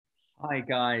Hi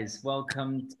guys,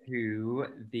 welcome to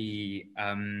the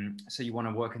So You Want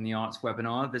to Work in the Arts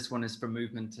webinar. This one is for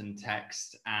movement and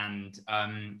text, and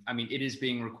I mean it is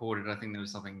being recorded. I think there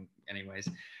was something anyways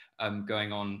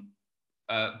going on,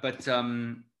 but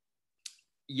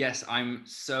yes, I'm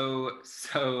so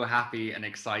happy and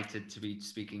excited to be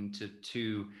speaking to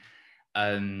two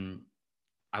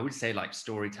I would say like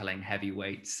storytelling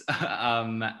heavyweights.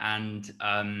 And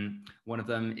one of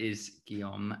them is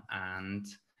Guillaume. And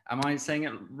am I saying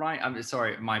it right? I'm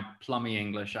sorry, my plummy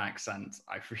English accent.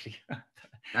 I really.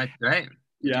 That's great.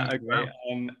 Yeah, okay.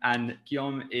 And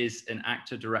Guillaume is an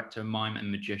actor, director, mime,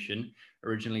 and magician,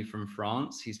 originally from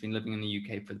France. He's been living in the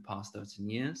UK for the past 13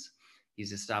 years.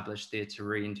 He's established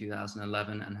Theatrerie in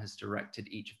 2011 and has directed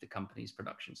each of the company's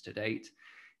productions to date.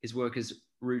 His work is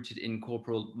rooted in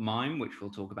corporal mime, which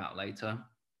we'll talk about later.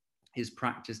 His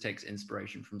practice takes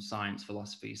inspiration from science,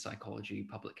 philosophy, psychology,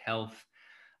 public health,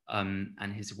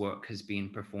 and his work has been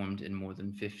performed in more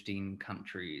than 15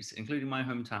 countries, including my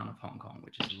hometown of Hong Kong,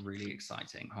 which is really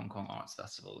exciting. Hong Kong Arts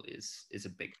Festival is a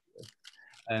big deal.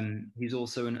 He's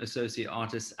also an associate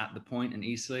artist at The Point in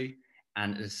Eastleigh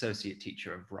and an associate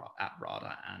teacher at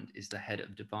RADA, and is the head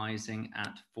of devising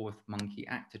at Fourth Monkey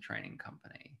Actor Training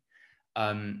Company.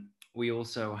 We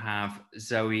also have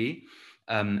Zoe.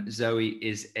 Zoe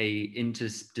is a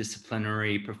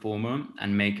interdisciplinary performer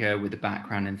and maker with a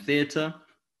background in theatre,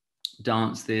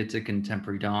 dance theatre,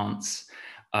 contemporary dance,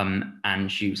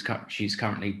 and she's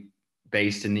currently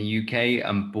based in the UK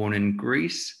and born in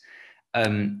Greece.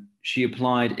 She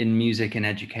applied in music and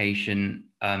education.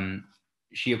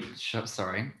 She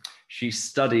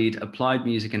studied applied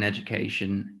music and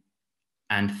education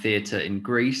and theatre in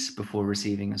Greece before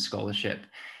receiving a scholarship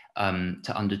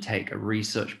to undertake a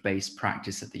research-based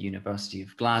practice at the University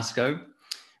of Glasgow,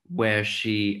 where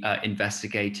she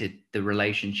investigated the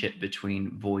relationship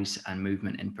between voice and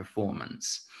movement in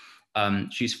performance.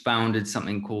 She's founded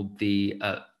something called the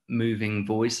Moving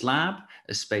Voice Lab,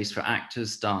 a space for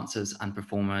actors, dancers, and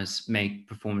performance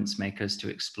makers to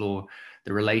explore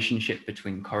the relationship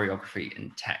between choreography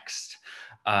and text,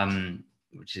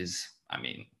 which is, I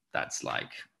mean, that's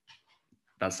like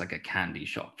a candy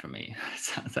shop for me.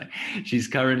 She's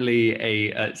currently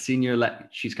a senior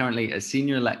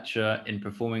lecturer in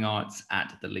performing arts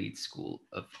at the Leeds School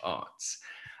of Arts.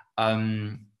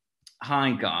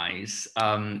 Hi guys,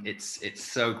 it's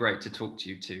so great to talk to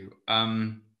you two.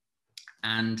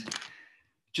 And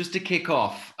just to kick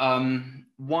off,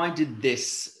 why did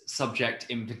this subject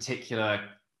in particular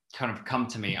kind of come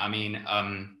to me? I mean,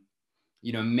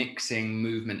 you know, mixing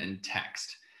movement and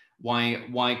text.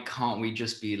 Why can't we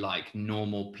just be like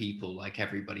normal people like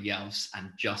everybody else and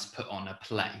just put on a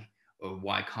play? Or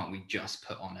why can't we just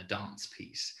put on a dance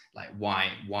piece? Like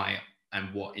why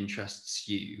and what interests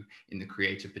you in the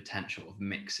creative potential of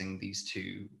mixing these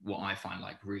two, what I find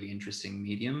like really interesting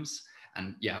mediums?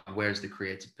 And yeah, where's the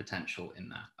creative potential in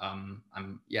that?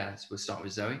 Yeah, so we'll start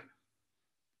with Zoe.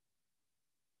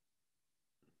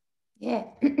 Yeah,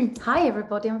 hi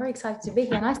everybody, I'm very excited to be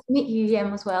here. Nice to meet you,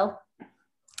 Yem, as well.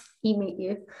 Meet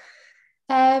you.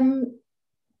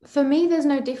 For me, there's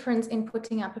no difference in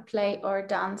putting up a play or a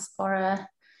dance or a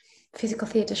physical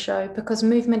theatre show, because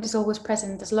movement is always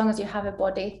present. As long as you have a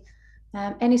body,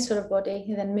 any sort of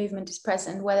body, then movement is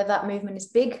present, whether that movement is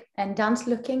big and dance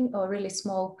looking or really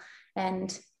small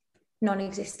and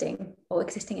non-existing or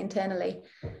existing internally.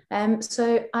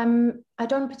 So I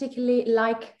don't particularly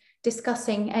like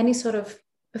discussing any sort of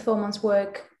performance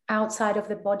work outside of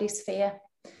the body sphere,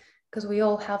 because we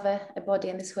all have a body,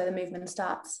 and this is where the movement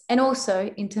starts. And also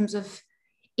in terms of,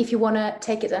 if you want to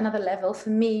take it to another level, for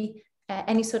me,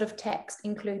 any sort of text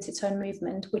includes its own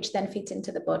movement, which then fits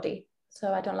into the body.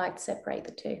 So I don't like to separate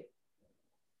the two.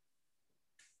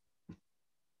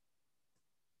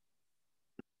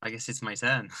 I guess it's my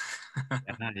turn.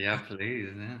 Yeah, please.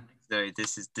 Yeah. So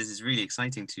this is really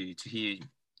exciting to hear you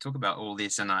talk about all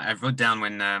this. And I wrote down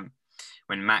when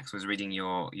Max was reading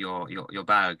your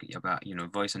bag about, you know,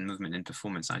 voice and movement and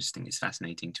performance. I just think it's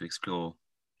fascinating to explore,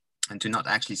 and to not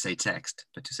actually say text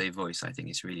but to say voice. I think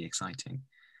it's really exciting.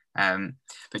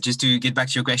 But just to get back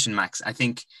to your question, Max, I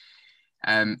think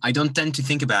I don't tend to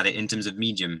think about it in terms of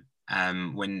medium.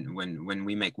 When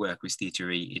we make work with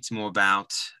Theatrerie, it's more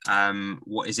about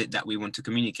what is it that we want to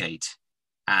communicate,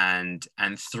 and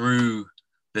through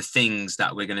the things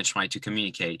that we're going to try to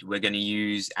communicate, we're going to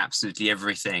use absolutely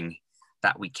everything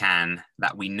that we can,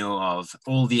 that we know of.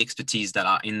 All the expertise that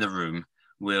are in the room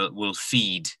will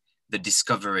feed the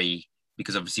discovery,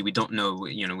 because obviously we don't know,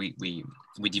 you know, we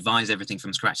devise everything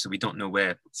from scratch, so we don't know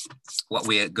what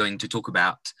we're going to talk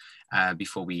about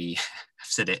before we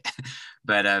said it.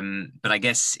 But I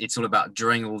guess it's all about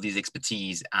drawing all these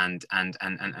expertise and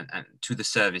to the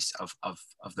service of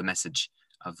the message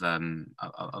of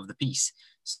the piece.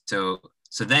 So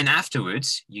then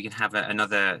afterwards you can have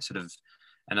another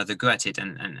go at it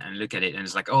and look at it, and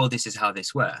it's like, oh, this is how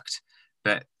this worked.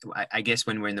 But I guess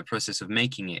when we're in the process of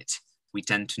making it, we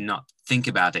tend to not think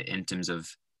about it in terms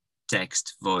of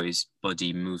text, voice,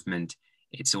 body, movement.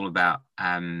 It's all about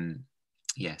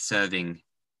serving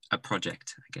a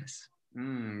project, I guess.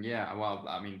 Yeah, well,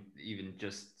 I mean, even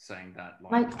just saying that,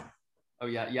 like, oh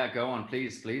yeah, go on,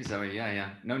 please, Zoe.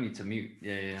 Yeah, no need to mute.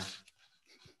 Yeah.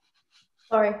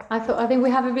 Sorry, I think we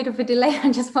have a bit of a delay.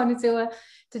 I just wanted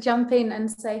to jump in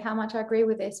and say how much I agree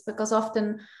with this, because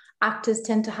often actors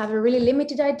tend to have a really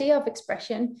limited idea of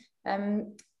expression.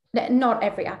 Not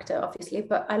every actor, obviously,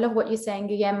 but I love what you're saying,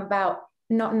 Guillaume, about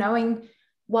not knowing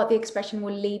what the expression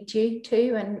will lead you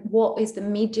to and what is the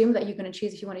medium that you're going to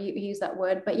choose, if you want to use that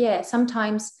word. But yeah,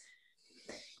 sometimes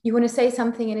you want to say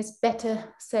something and it's better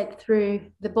said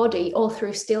through the body or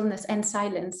through stillness and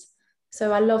silence.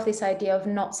 So I love this idea of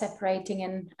not separating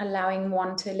and allowing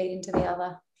one to lead into the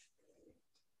other.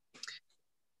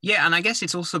 Yeah, and I guess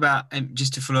it's also about,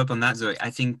 just to follow up on that, Zoe,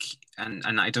 I think,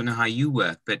 and I don't know how you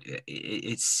work, but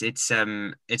it's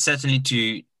certainly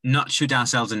to not shoot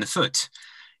ourselves in the foot.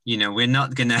 You know, we're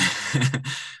not gonna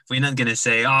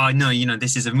say, oh no, you know,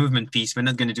 this is a movement piece, we're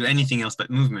not gonna do anything else but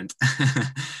movement.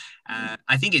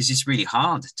 I think it's just really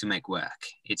hard to make work.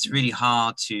 It's really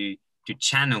hard to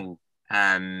channel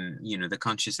the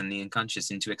conscious and the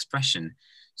unconscious into expression.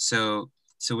 So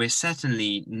we're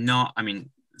certainly not, I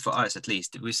mean, for us at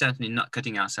least, we're certainly not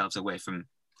cutting ourselves away from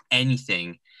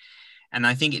anything. And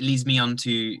I think it leads me on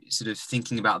to sort of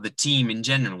thinking about the team in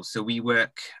general. So we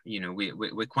work,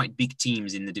 we're quite big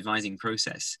teams in the devising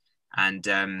process. And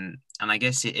I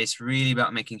guess it's really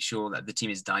about making sure that the team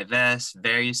is diverse,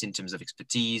 various in terms of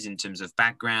expertise, in terms of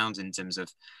backgrounds, in terms of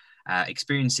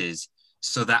experiences,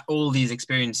 so that all these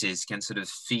experiences can sort of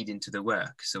feed into the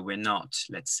work. So we're not,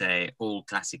 let's say, all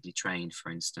classically trained,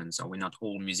 for instance, or we're not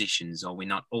all musicians, or we're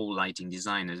not all lighting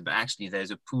designers, but actually there's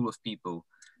a pool of people,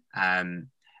 and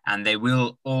they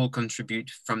will all contribute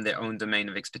from their own domain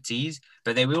of expertise,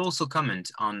 but they will also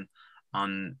comment on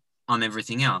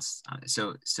everything else. I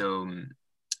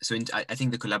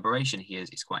think the collaboration here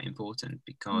is quite important,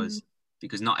 because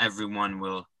not everyone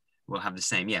will have the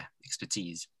same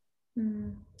expertise.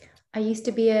 I used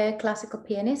to be a classical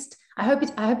pianist. I hope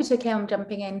it's okay. I'm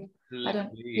jumping in.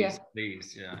 Please.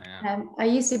 I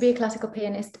used to be a classical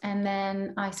pianist, and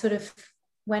then I sort of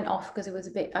went off because it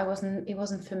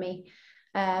wasn't for me.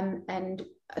 And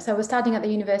so I was studying at the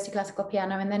University Classical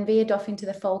Piano, and then veered off into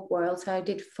the folk world. So I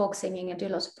did folk singing and do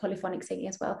lots of polyphonic singing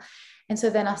as well. And so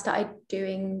then I started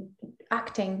doing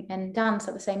acting and dance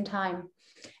at the same time.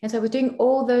 And so I was doing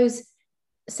all those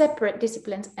separate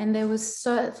disciplines, and there was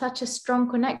such a strong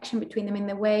connection between them in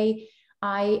the way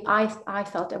I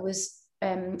felt I was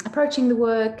approaching the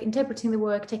work, interpreting the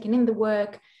work, taking in the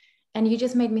work. And you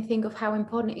just made me think of how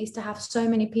important it is to have so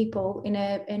many people in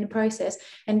a process,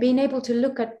 and being able to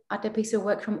look at a piece of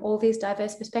work from all these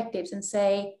diverse perspectives and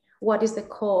say, what is the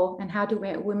core, and how do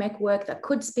we make work that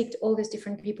could speak to all these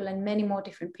different people and many more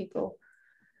different people.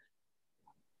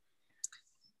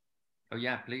 Oh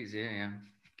yeah, please. Yeah.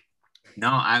 No,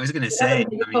 I was going to say,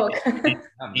 no,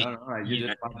 you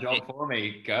did my job for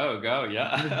me. Go,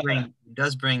 yeah. It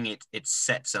does bring its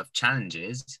sets of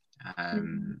challenges,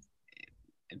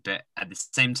 but at the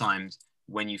same time,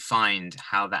 when you find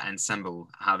how that ensemble,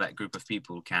 how that group of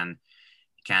people can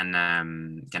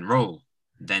roll,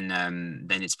 then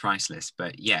it's priceless.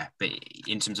 But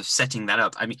in terms of setting that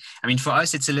up, I mean, for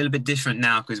us, it's a little bit different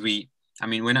now, because we're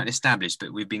not established,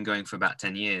 but we've been going for about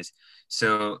 10 years.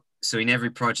 So in every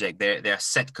project, there are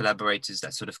set collaborators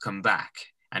that sort of come back,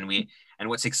 and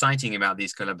what's exciting about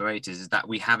these collaborators is that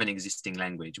we have an existing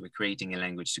language. We're creating a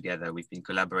language together. We've been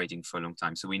collaborating for a long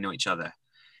time, so we know each other,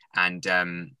 and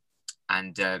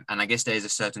I guess there's a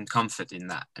certain comfort in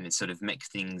that, and it sort of makes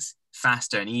things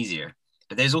faster and easier.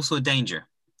 But there's also a danger,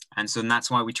 and so that's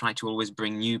why we try to always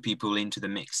bring new people into the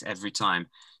mix every time,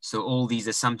 so all these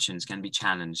assumptions can be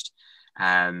challenged.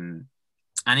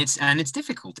 And it's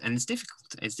difficult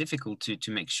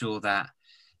to make sure that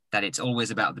it's always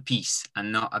about the piece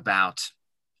and not about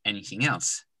anything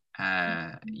else.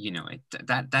 That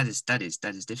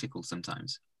is difficult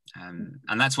sometimes,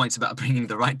 and that's why it's about bringing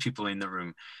the right people in the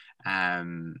room.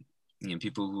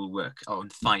 people who work on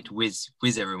fight with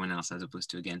everyone else as opposed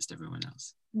to against everyone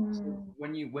else. Mm.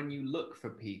 When you look for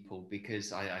people,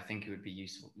 because I think it would be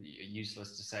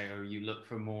useless to say, oh, you look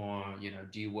for more,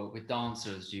 do you work with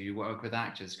dancers, do you work with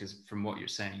actors? Because from what you're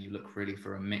saying, you look really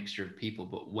for a mixture of people.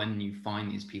 But when you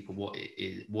find these people, what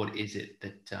is it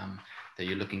that that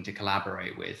you're looking to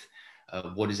collaborate with?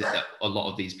 What is it that a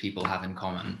lot of these people have in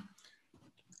common?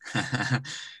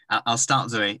 I'll start,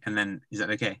 Zoe, and then is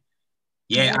that okay?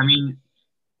 Yeah, I mean,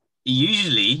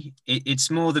 usually it's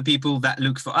more the people that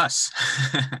look for us.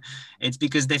 It's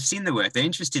because they've seen the work, they're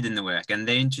interested in the work, and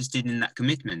they're interested in that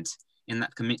commitment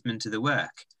to the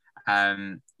work.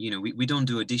 We don't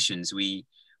do auditions. We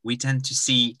tend to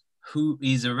see who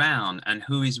is around and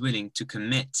who is willing to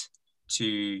commit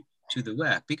to the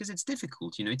work, because it's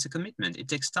difficult. It's a commitment. It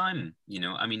takes time.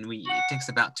 It takes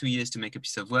about 2 years to make a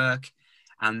piece of work.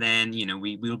 And then,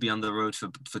 we will be on the road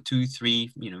for 2,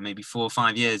 3, maybe 4 or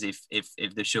 5 years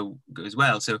if the show goes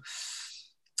well. So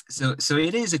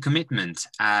it is a commitment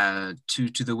to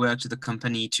the work, to the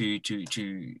company, to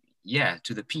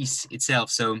the piece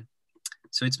itself. So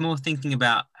it's more thinking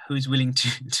about who's willing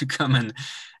to come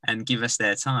and give us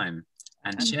their time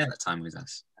and share that time with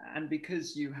us. And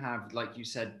because you have, like you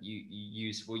said, you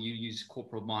use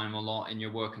corporal mime a lot in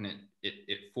your work, and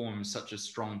it forms such a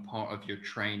strong part of your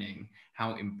training.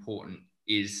 How important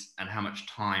is, and how much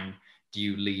time do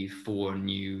you leave for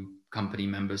new company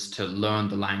members to learn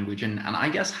the language? And I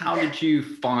guess, how did you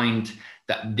find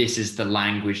that this is the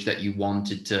language that you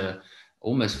wanted to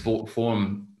almost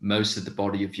form most of the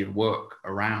body of your work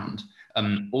around?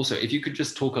 Also, if you could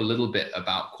just talk a little bit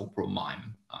about corporal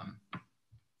mime.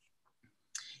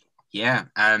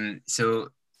 So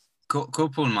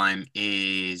corporal mime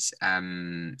is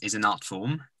an art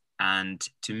form, and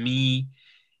to me,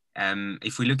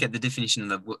 if we look at the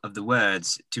definition of the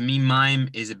words, to me, mime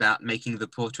is about making the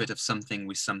portrait of something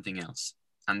with something else.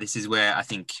 And this is where I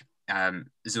think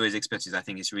Zoe's expertise, I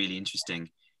think, is really interesting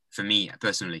for me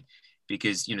personally,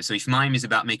 because, so if mime is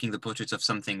about making the portrait of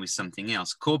something with something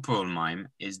else, corporal mime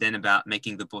is then about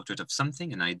making the portrait of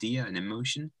something, an idea, an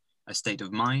emotion, a state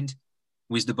of mind,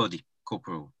 with the body,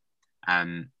 corporal.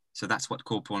 So that's what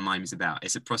corporal mime is about.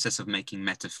 It's a process of making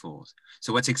metaphors.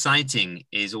 So what's exciting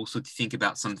is also to think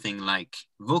about something like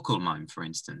vocal mime, for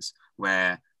instance,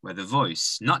 where the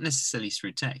voice, not necessarily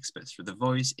through text, but through the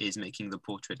voice, is making the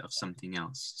portrait of something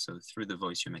else. So through the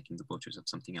voice, you're making the portrait of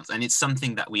something else. And it's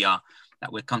something that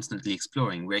we're constantly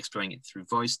exploring. We're exploring it through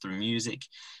voice, through music,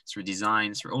 through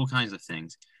design, through all kinds of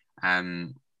things.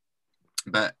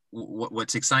 But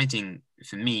what's exciting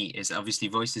for me is, obviously,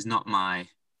 voice is not my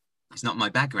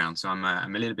background, so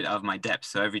I'm a little bit out of my depth.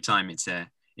 So every time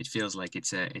it feels like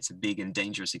it's a big and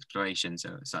dangerous exploration.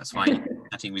 So that's why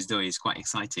I think with Zoe is quite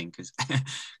exciting, because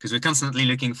we're constantly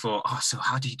looking for, so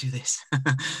how do you do this?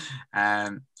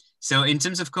 So in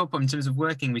terms of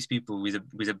working with people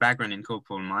with a background in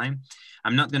corporal mime,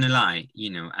 I'm not going to lie.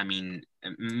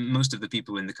 Most of the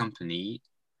people in the company,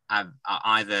 I've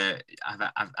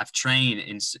trained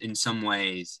in some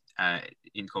ways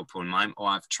in corporal mime, or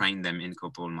I've trained them in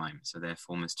corporal mime, so they're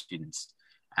former students.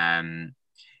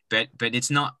 But it's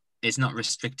not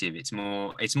restrictive. It's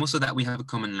more so that we have a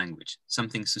common language,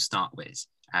 something to start with.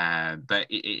 But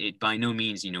it by no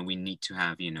means, we need to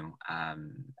have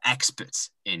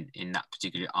experts in that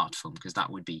particular art form, because that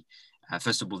would be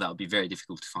first of all, that would be very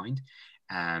difficult to find,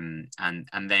 and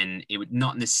then it would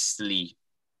not necessarily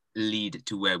lead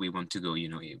to where we want to go.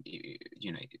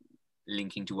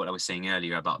 Linking to what I was saying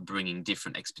earlier about bringing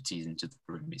different expertise into the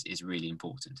room is really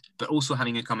important, but also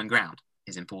having a common ground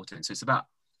is important. So it's about,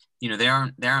 there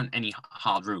aren't any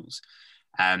hard rules.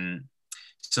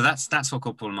 So that's for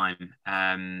corporal mime,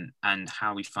 and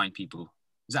how we find people.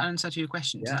 Does that answer your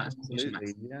question? Yeah,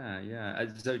 absolutely. Yeah.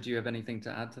 So do you have anything to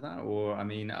add to that? Or,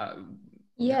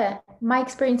 Yeah, my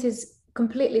experience is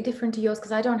completely different to yours,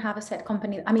 because I don't have a set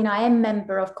company. I am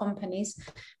member of companies,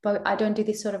 but I don't do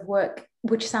this sort of work,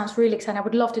 which sounds really exciting. I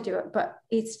would love to do it, but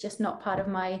it's just not part of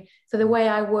so the way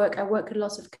I work with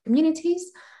lots of communities.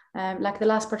 Like the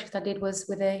last project I did was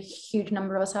with a huge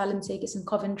number of asylum seekers in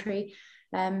Coventry,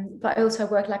 but I also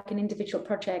work like an individual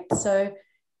project. So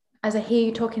as I hear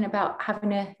you talking about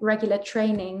having a regular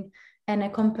training and a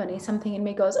company, something in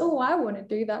me goes, oh, I want to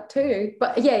do that too.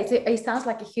 But yeah, it sounds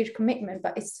like a huge commitment,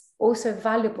 but it's also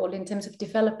valuable in terms of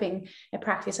developing a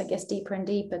practice, I guess, deeper and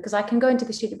deeper, because I can go into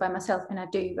the studio by myself, and I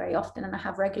do very often, and I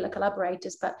have regular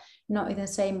collaborators, but not in the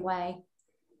same way.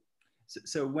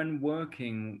 So when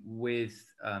working with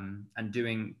and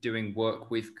doing work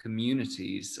with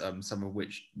communities, some of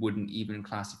which wouldn't even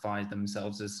classify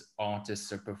themselves as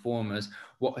artists or performers,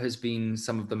 what has been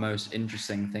some of the most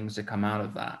interesting things to come out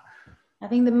of that? I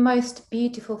think the most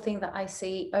beautiful thing that I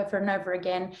see over and over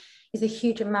again is the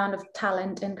huge amount of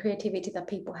talent and creativity that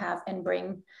people have and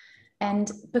bring.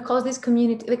 And because the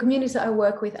communities that I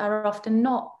work with are often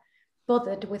not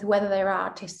bothered with whether they're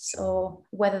artists or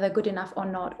whether they're good enough or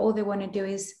not. All they want to do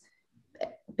is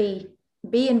be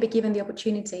and be given the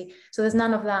opportunity. So there's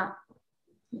none of that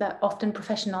often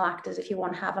professional actors, if you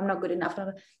want to have, I'm not good enough.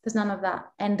 There's none of that.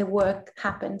 And the work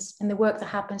happens, and the work that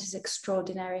happens is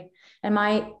extraordinary. And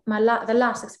the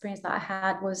last experience that I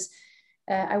had was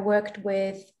I worked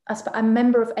with a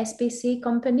member of SBC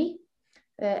company,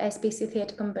 SBC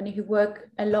Theatre Company, who work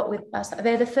a lot with us.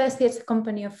 They're the first theatre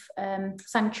company of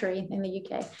sanctuary in the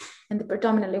UK, and they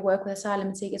predominantly work with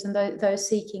asylum seekers and those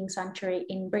seeking sanctuary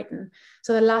in Britain.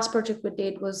 So the last project we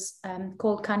did was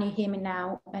called Can You Hear Me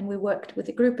Now? And we worked with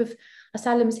a group of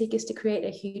asylum seekers to create a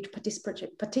huge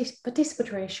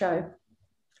participatory show.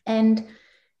 And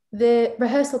the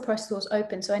rehearsal process was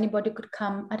open, so anybody could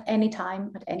come at any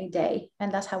time, at any day,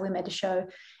 and that's how we made a show.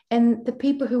 And the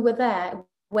people who were there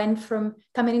went from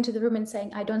coming into the room and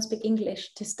saying, I don't speak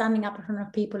English, to standing up in front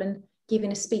of people and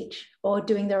giving a speech or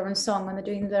doing their own song or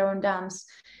doing their own dance.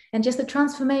 And just the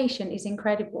transformation is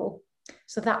incredible.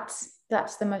 So that's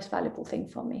the most valuable thing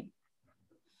for me.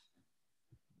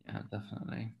 Yeah,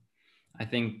 definitely. I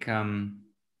think,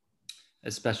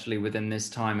 especially within this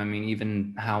time, I mean,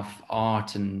 even how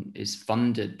art is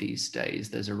funded these days,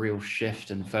 there's a real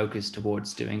shift and focus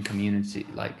towards doing community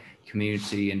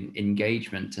and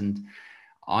engagement. And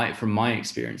from my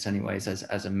experience anyways,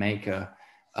 as a maker,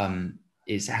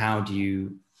 is how do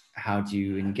you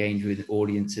engage with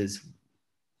audiences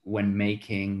when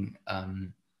making,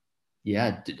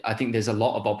 I think there's a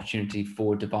lot of opportunity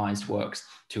for devised works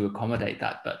to accommodate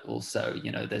that, but also,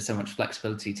 there's so much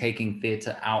flexibility taking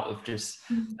theatre out of just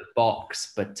the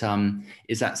box. But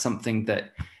is that something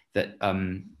that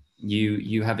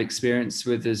you have experience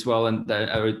with as well, and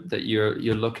that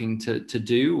you're looking to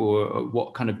do, or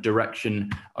what kind of direction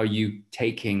are you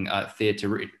taking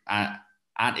theatre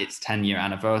at its 10-year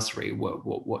anniversary?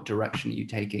 What direction are you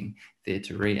taking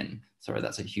theatre in? Sorry,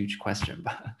 that's a huge question,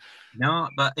 but no,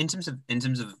 but in terms of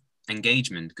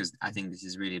engagement, because I think this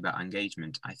is really about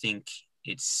engagement, I think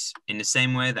it's in the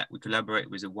same way that we collaborate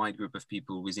with a wide group of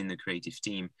people within the creative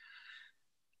team.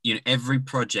 Every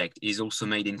project is also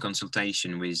made in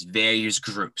consultation with various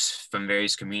groups from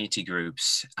various community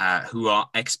groups who are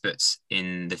experts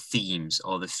in the themes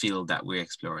or the field that we're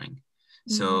exploring.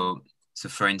 Mm-hmm. So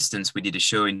for instance, we did a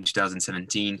show in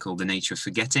 2017 called The Nature of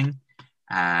Forgetting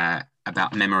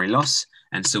about memory loss.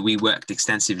 And so we worked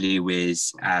extensively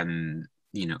with,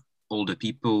 older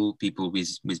people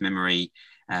with memory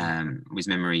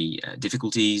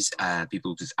difficulties,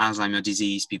 people with Alzheimer's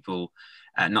disease, people,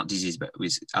 not disease, but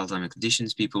with Alzheimer's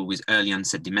conditions, people with early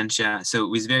onset dementia. So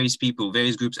with various people,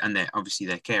 various groups, and they're obviously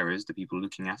their carers, the people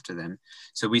looking after them.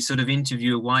 So we sort of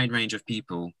interview a wide range of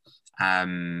people.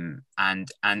 And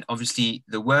obviously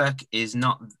the work it's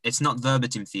not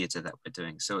verbatim theatre that we're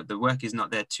doing. So the work is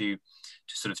not there to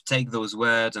sort of take those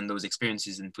words and those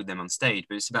experiences and put them on stage,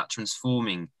 but it's about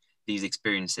transforming these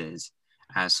experiences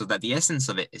so that the essence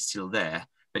of it is still there,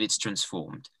 but it's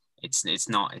transformed. It's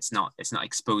not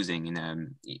exposing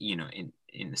in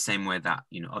the same way that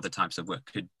other types of work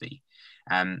could be.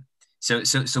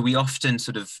 So we often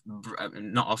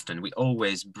we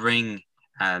always bring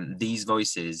these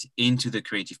voices into the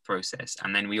creative process,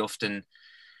 and then we often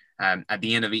at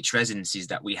the end of each residencies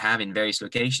that we have in various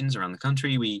locations around the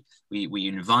country, we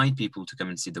invite people to come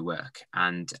and see the work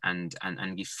and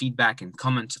give feedback and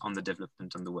comment on the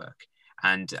development on the work.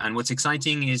 And what's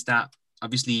exciting is that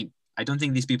obviously I don't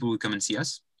think these people would come and see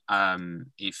us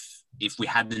if we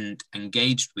hadn't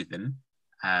engaged with them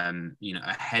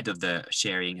ahead of the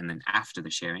sharing and then after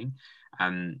the sharing.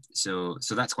 So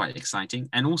that's quite exciting,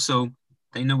 and also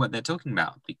they know what they're talking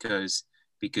about because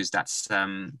that's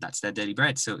their daily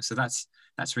bread. So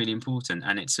that's really important,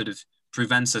 and it sort of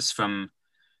prevents us from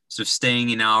sort of staying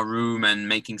in our room and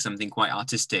making something quite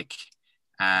artistic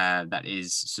that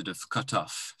is sort of cut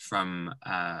off from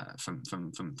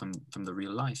the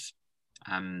real life.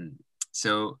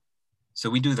 So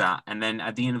we do that, and then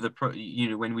at the end of the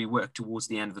when we work towards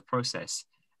the end of the process,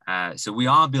 so we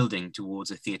are building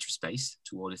towards a theatre space,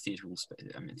 toward a theatrical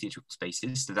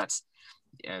spaces. So that's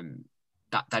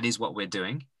that is what we're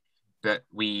doing. But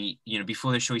we,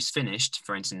 before the show is finished,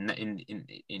 for instance,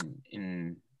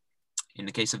 in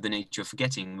the case of The Nature of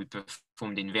Forgetting, we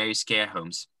performed in various care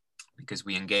homes because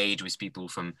we engage with people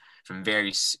from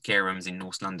various care homes in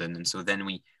North London. And so then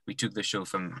we took the show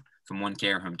from one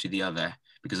care home to the other,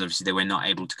 because obviously they were not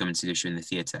able to come and see the show in the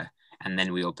theatre. And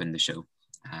then we opened the show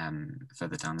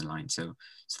further down the line. So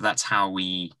that's how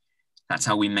we That's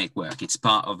how we make work. It's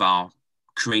part of our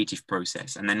creative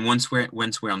process. And then once we're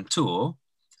on tour,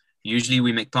 usually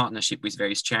we make partnership with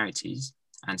various charities.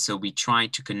 And so we try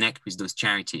to connect with those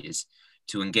charities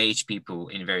to engage people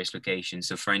in various locations.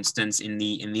 So for instance, in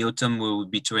the autumn, we will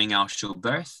be touring our show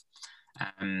Birth.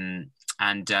 And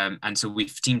so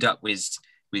we've teamed up with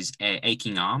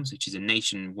Aching Arms, which is a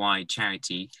nationwide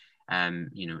charity,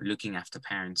 looking after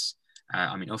parents,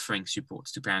 offering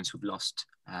supports to parents who've lost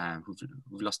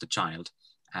a child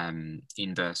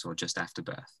in birth or just after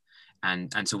birth.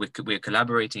 And so we're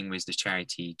collaborating with the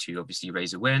charity to obviously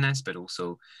raise awareness, but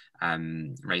also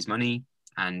raise money.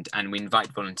 And we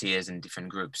invite volunteers and different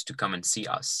groups to come and see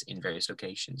us in various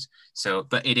locations. So,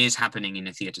 but it is happening in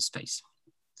a theatre space.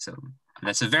 So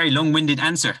that's a very long-winded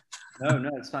answer. No,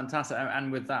 it's fantastic. And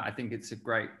with that, I think it's a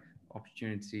great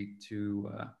opportunity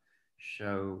to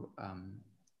show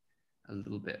a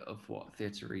little bit of what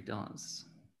Theatrery does.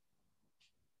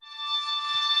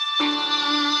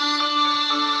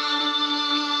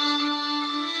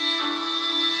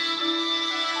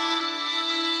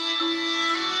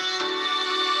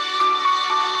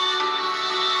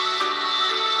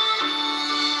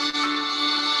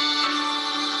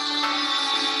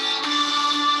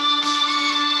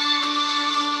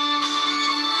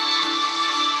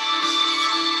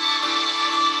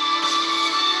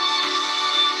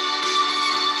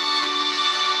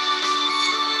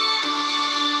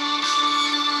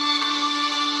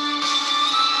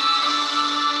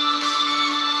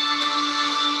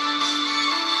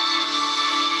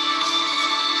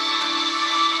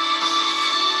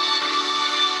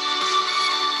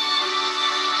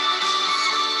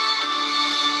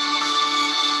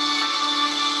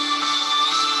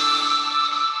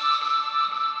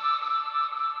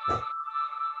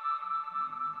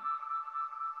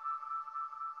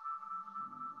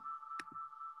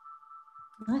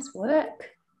 Nice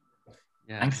work.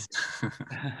 Yeah. Thanks.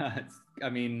 I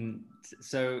mean,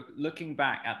 so looking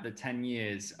back at the 10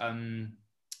 years,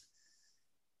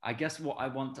 I guess what I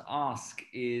want to ask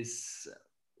is,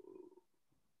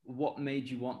 what made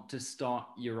you want to start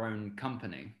your own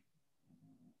company?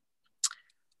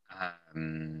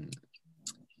 I'm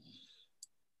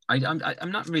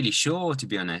not really sure, to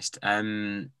be honest.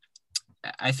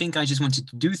 I think I just wanted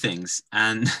to do things,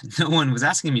 and no one was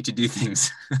asking me to do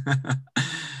things.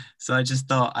 So I just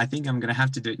thought, I think I'm going to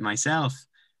have to do it myself.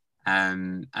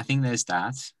 I think there's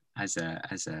that as a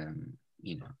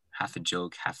half a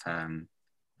joke, half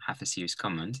a serious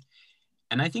comment.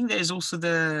 And I think there's also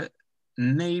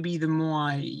maybe the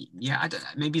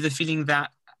feeling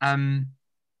that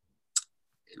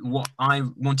what I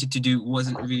wanted to do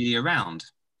wasn't really around.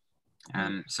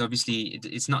 So obviously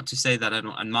it's not to say that I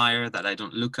don't admire, that I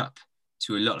don't look up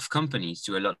to a lot of companies,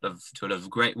 to a lot of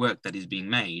great work that is being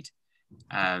made.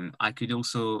 I could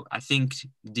also, I think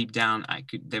deep down,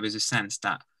 there was a sense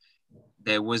that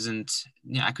there wasn't,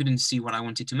 I couldn't see what I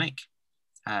wanted to make.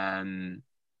 I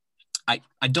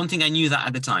don't think I knew that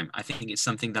at the time. I think it's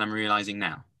something that I'm realizing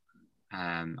now.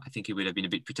 I think it would have been a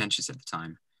bit pretentious at the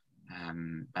time.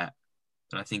 But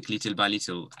I think little by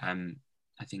little, I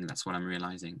think that's what I'm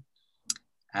realizing.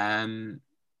 I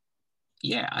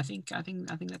think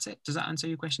that's it. Does that answer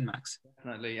your question, Max?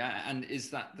 Definitely. And is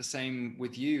that the same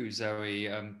with you, Zoe?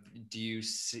 Do you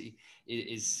see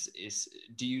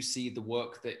do you see the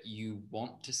work that you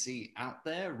want to see out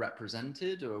there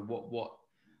represented, or what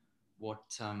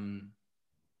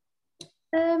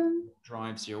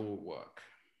drives your work?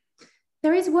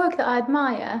 There is work that I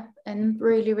admire and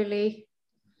really, really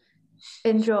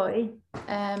enjoy,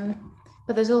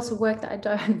 but there's also work that I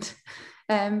don't.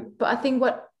 But I think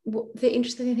what the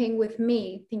interesting thing with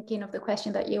me, thinking of the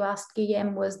question that you asked,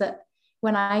 Guillaume, was that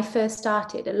when I first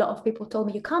started, a lot of people told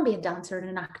me, you can't be a dancer and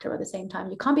an actor at the same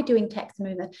time. You can't be doing text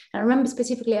movement. And I remember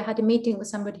specifically, I had a meeting with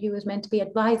somebody who was meant to be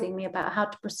advising me about how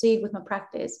to proceed with my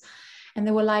practice. And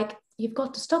they were like, you've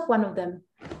got to stop one of them.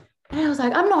 And I was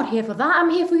like, I'm not here for that. I'm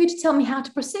here for you to tell me how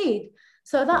to proceed.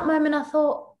 So at that moment, I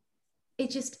thought,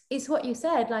 it's what you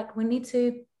said, like we need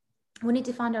to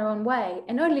find our own way.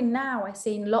 And only now I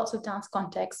see in lots of dance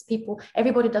contexts,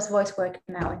 everybody does voice work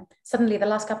now. And suddenly the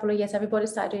last couple of years, everybody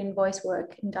started doing voice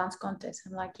work in dance contexts.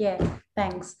 I'm like, yeah,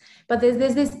 thanks. But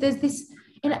there's this,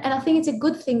 and I think it's a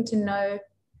good thing to know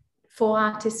for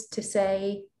artists to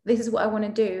say, this is what I want to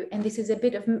do, and this is a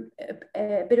bit of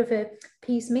a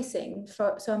piece missing,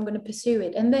 so I'm going to pursue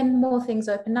it, and then more things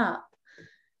open up.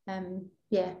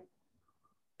 Yeah.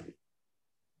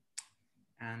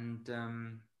 And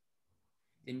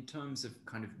in terms of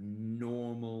kind of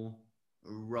normal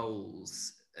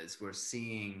roles, as we're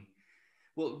seeing,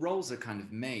 Well, roles are kind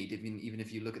of made. Even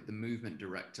if you look at the movement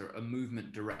director, a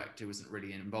movement director wasn't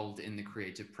really involved in the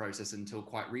creative process until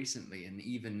quite recently. And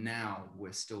even now,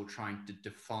 we're still trying to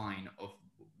define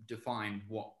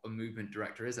what a movement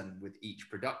director is. And with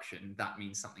each production, that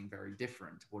means something very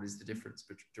different. What is the difference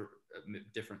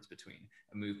between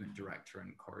a movement director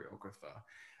and choreographer?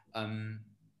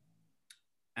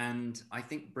 And I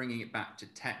think bringing it back to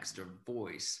text or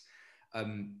voice,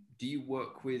 do you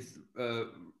work with a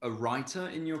writer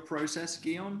in your process,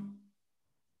 Guillaume?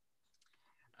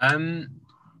 Less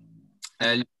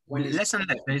and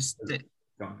less.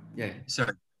 Yeah.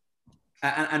 Sorry.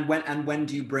 And when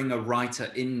do you bring a writer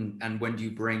in, and when do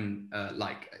you bring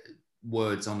like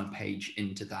words on a page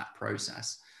into that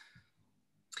process?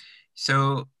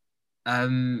 So I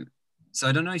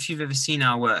don't know if you've ever seen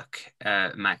our work,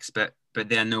 Max, but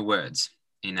there are no words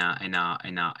in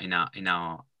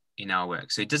our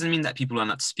work. So it doesn't mean that people are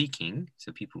not speaking.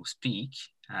 So people speak,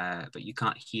 but you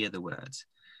can't hear the words.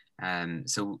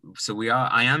 So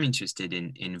I am interested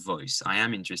in voice. I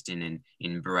am interested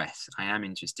in breath. I am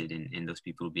interested in those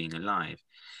people being alive.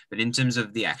 But in terms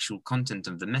of the actual content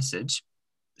of the message,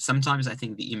 sometimes I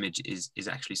think the image is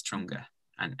actually stronger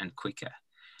and quicker.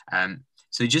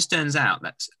 So it just turns out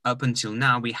that up until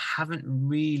now, we haven't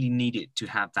really needed to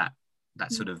have that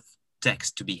sort of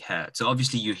text to be heard. So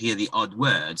obviously you hear the odd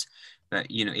words, but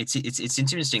you know, it's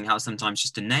interesting how sometimes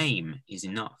just a name is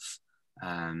enough.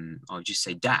 Or just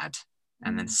say dad,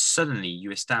 and then suddenly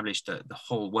you establish the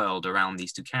whole world around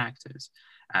these two characters,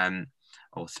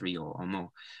 or three or more.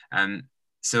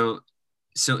 So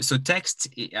text,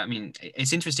 I mean,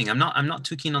 it's interesting. I'm not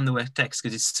too keen on the word text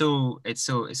because it's so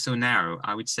narrow.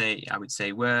 I would say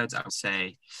words. I would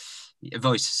say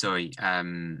voice. Sorry,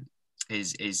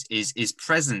 is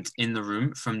present in the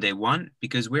room from day one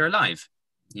because we're alive.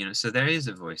 You know, so there is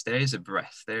a voice, there is a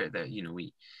breath, there you know,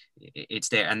 it's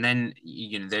there, and then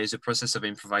you know there's a process of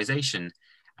improvisation,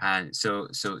 and so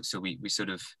we sort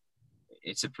of,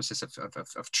 it's a process of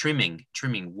trimming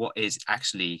what is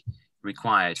actually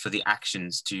required for the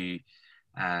actions to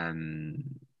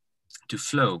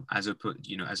flow, as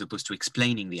opposed to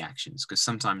explaining the actions, because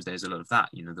sometimes there's a lot of that,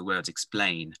 you know, the words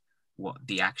explain what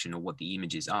the action or what the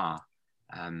images are.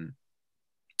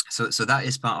 So that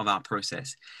is part of our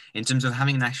process. In terms of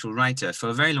having an actual writer, for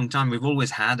a very long time, we've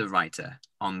always had a writer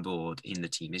on board in the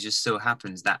team. It just so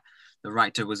happens that the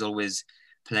writer was always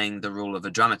playing the role of a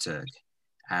dramaturg,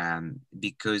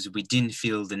 because we didn't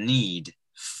feel the need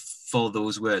for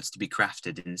those words to be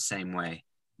crafted in the same way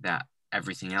that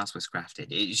everything else was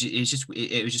crafted. It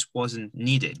just wasn't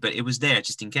needed, but it was there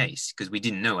just in case, because we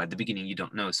didn't know at the beginning. You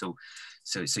don't know, so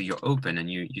you're open and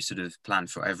you sort of plan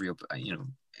for every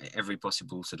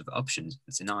possible sort of options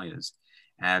and scenarios.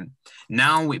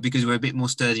 Now because we're a bit more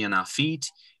sturdy on our feet,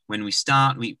 when we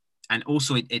start, and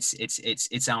also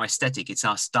it's our aesthetic, it's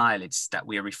our style, it's that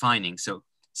we are refining. So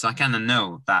I kind of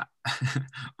know that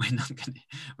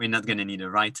we're not gonna need a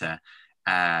writer,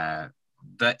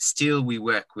 but still we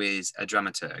work with a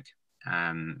dramaturg,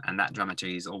 and that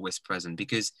dramaturg is always present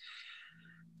because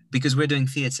we're doing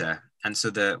theatre, and so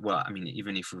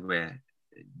even if we were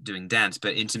doing dance,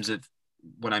 but in terms of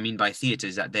what I mean by theatre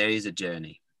is that there is a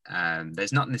journey.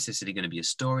 There's not necessarily going to be a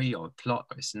story or a plot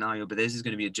or a scenario, but there's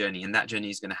going to be a journey, and that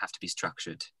journey is going to have to be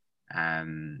structured.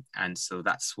 And so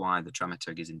that's why the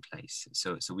dramaturg is in place.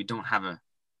 So we don't have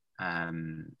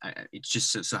it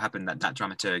just so happened that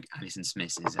dramaturg, Alison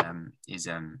Smith, is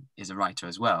a writer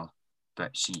as well,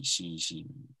 but she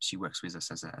works with us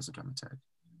as a dramaturg.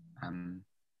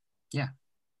 Yeah.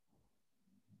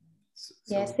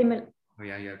 Similar. Oh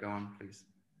yeah, go on, please.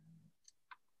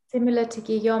 Similar to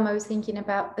Guillaume, I was thinking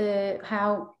about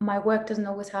how my work doesn't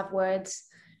always have words,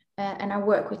 and I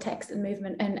work with text and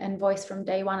movement and voice from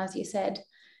day one, as you said.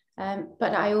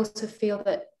 But I also feel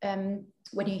that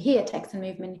when you hear text and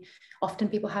movement, often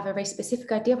people have a very specific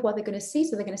idea of what they're going to see.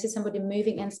 So they're going to see somebody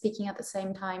moving and speaking at the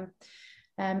same time.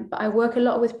 But I work a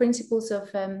lot with principles of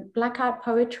blackout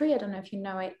poetry. I don't know if you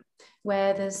know it,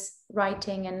 where there's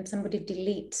writing and somebody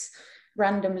deletes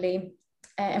randomly,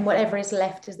 and whatever is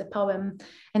left is the poem.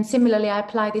 And similarly, I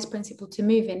apply this principle to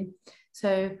moving.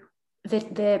 So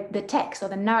the text or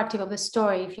the narrative of the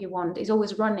story, if you want, is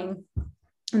always running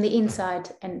on the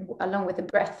inside, and along with the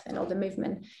breath and all the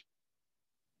movement.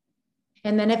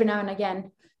 And then every now and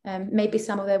again, maybe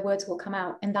some of their words will come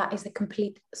out, and that is the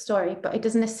complete story, but it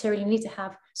doesn't necessarily need to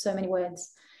have so many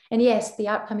words. And yes, the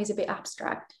outcome is a bit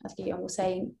abstract, as Guillaume was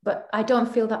saying, but I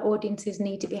don't feel that audiences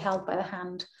need to be held by the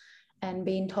hand and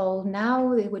being told, now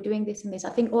we're doing this and this.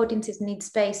 I think audiences need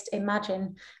space to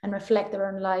imagine and reflect their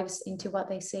own lives into what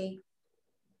they see.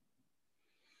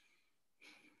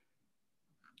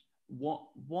 what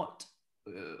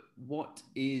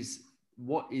is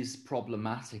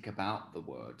problematic about the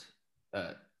word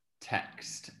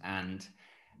text? And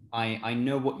I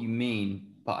know what you mean,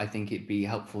 but I think it'd be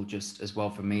helpful just as well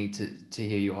for me to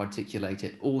hear you articulate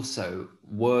it. Also,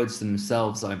 words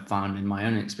themselves, I've found in my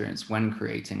own experience when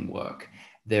creating work,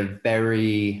 they're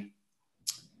very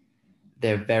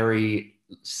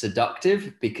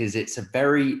seductive because it's a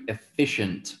very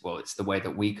efficient, well, it's the way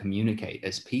that we communicate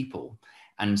as people.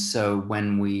 And so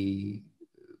when we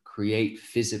create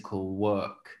physical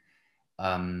work,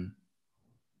 I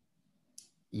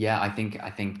think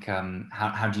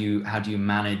how do you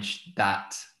manage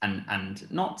that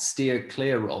and not steer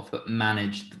clear of, but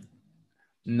manage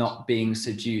not being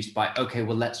seduced by, okay,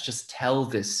 well, let's just tell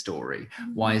this story.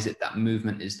 Why is it that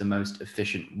movement is the most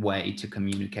efficient way to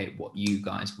communicate what you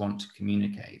guys want to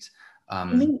communicate?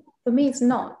 For me, it's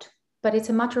not, but it's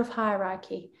a matter of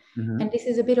hierarchy. Mm-hmm. And this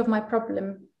is a bit of my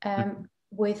problem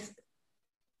with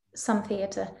some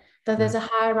theatre, that there's a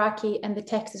hierarchy and the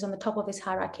text is on the top of this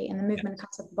hierarchy and the movement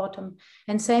comes at the bottom.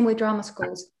 And same with drama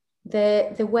schools.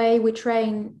 The way we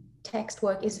train text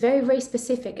work is very, very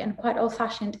specific and quite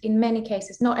old-fashioned in many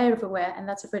cases, not everywhere, and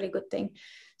that's a really good thing.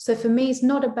 So for me, it's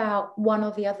not about one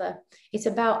or the other. It's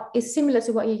similar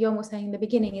to what Guillaume was saying in the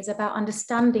beginning, is about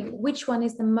understanding which one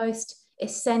is the most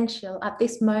essential at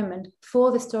this moment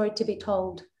for the story to be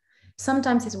told.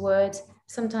 Sometimes it's words,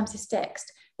 sometimes it's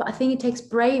text, but I think it takes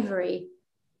bravery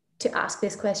to ask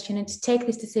this question and to take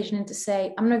this decision and to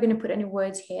say, I'm not going to put any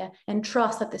words here, and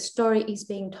trust that the story is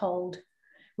being told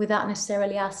without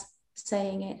necessarily us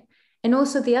saying it. And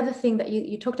also the other thing that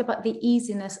you talked about, the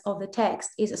easiness of the text,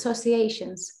 is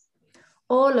associations.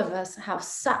 All of us have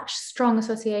such strong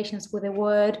associations with the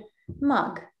word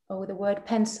mug or with the word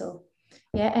pencil.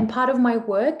 Yeah, and part of my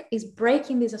work is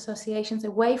breaking these associations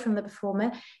away from the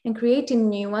performer and creating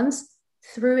new ones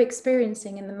through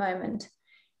experiencing in the moment.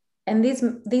 And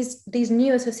these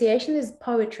new associations is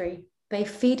poetry. They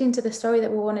feed into the story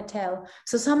that we want to tell.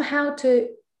 So somehow to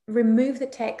remove the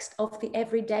text of the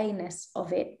everydayness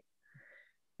of it,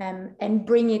 and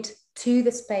bring it to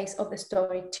the space of the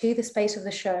story, to the space of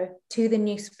the show, to the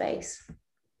new space.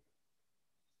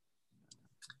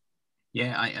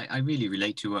 Yeah, I really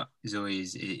relate to what Zoe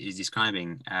is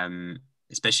describing,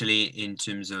 especially in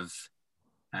terms of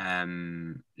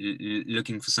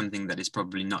looking for something that is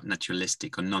probably not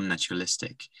naturalistic or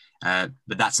non-naturalistic. But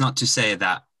that's not to say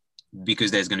that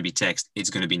because there's going to be text, it's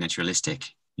going to be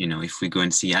naturalistic. You know, if we go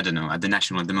and see, I don't know, at the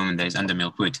National at the moment, there's Under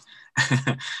Milk Wood.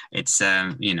 It's,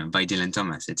 you know, by Dylan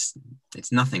Thomas. It's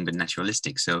nothing but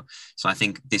naturalistic. So I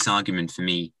think this argument for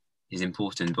me is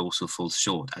important, but also falls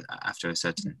short after a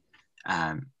certain,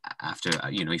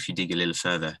 you know, if you dig a little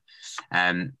further.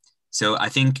 So I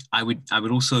think I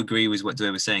would also agree with what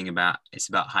Zoe was saying about, it's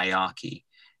about hierarchy.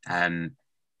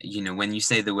 You know, when you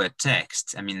say the word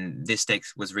text, I mean, this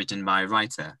text was written by a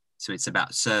writer. So it's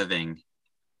about serving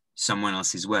someone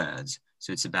else's words.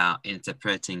 So it's about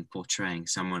interpreting, portraying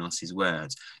someone else's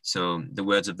words. So the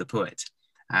words of the poet.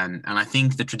 And I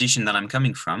think the tradition that I'm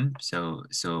coming from, so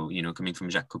you know, coming from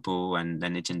Jacques Copeau and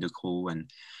then Etienne Decroux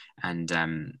and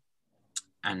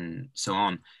so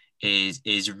on,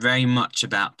 is very much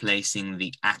about placing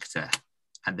the actor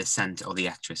at the center, or the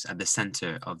actress at the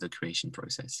center of the creation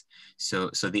process.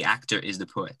 So the actor is the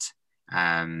poet.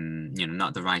 You know,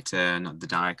 not the writer, not the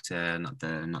director, not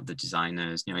the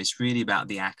designers. You know, it's really about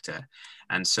the actor,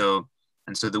 and so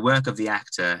the work of the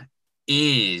actor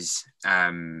is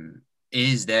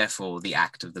therefore the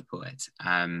act of the poet.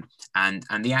 And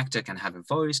the actor can have a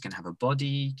voice, can have a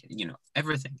body, you know,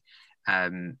 everything.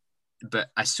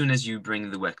 But as soon as you bring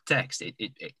the word text,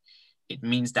 it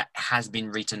means that it has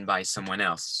been written by someone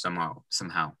else somehow.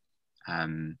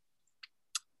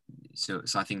 So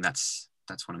I think that's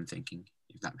what I'm thinking,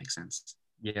 if that makes sense.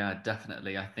 Yeah,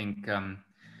 definitely. I think,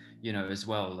 you know, as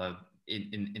well,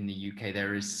 in the UK,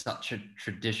 there is such a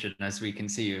tradition, as we can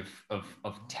see,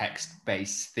 of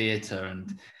text-based theatre,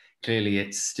 and clearly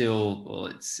it's still,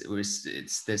 well,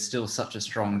 there's still such a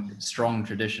strong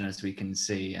tradition, as we can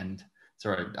see. And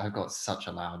sorry, I've got such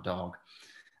a loud dog.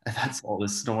 That's all the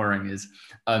snoring is.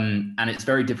 And it's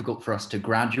very difficult for us to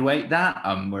graduate that.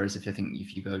 Whereas if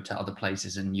you go to other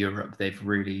places in Europe, they've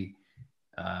really,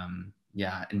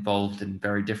 involved in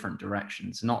very different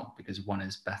directions, not because one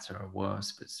is better or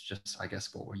worse, but it's just, I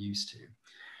guess, what we're used to.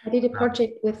 I did a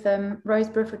project with Rose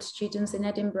Bruford students in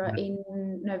Edinburgh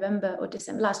in November or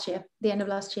December the end of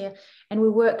last year, and we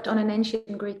worked on an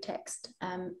ancient Greek text,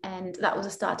 and that was a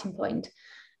starting point.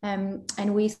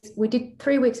 And we did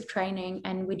 3 weeks of training,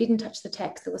 and we didn't touch the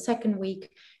text. The second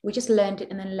week, we just learned it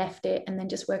and then left it, and then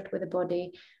just worked with the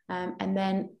body. And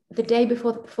then the day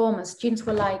before the performance, students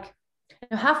were like,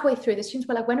 halfway through, the students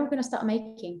were like, when are we going to start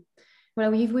making?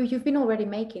 Well, you've been already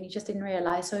making, you just didn't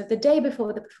realize. So the day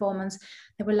before the performance,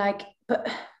 they were like, but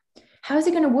how is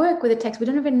it going to work with the text? We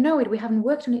don't even know it. We haven't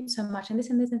worked on it so much, and this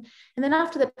and this. And then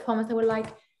after the performance, they were like,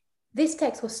 this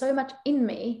text was so much in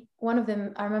me. One of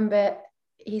them, I remember,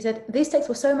 he said, this text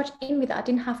was so much in me that I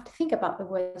didn't have to think about the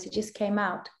words. It just came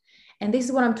out. And this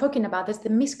is what I'm talking about. There's the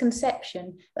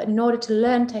misconception that in order to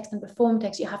learn text and perform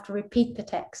text, you have to repeat the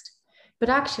text. But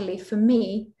actually, for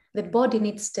me, the body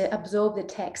needs to absorb the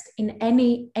text in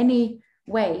any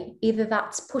way. Either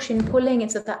that's pushing, pulling,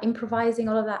 instead of that improvising,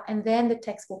 all of that, and then the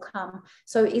text will come.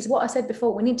 So it's what I said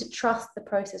before. We need to trust the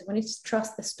process. We need to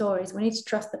trust the stories. We need to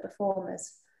trust the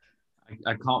performers.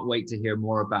 I can't wait to hear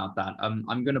more about that.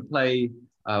 I'm going to play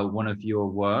one of your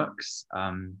works,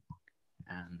 and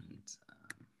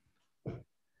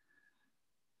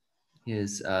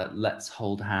here's Let's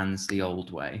Hold Hands the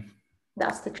Old Way.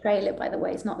 That's the trailer, by the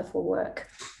way. It's not the full work.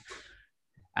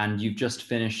 And you've just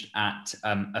finished at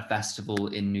a festival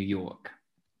in New York.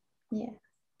 Yeah.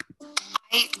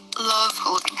 I love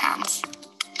holding hands.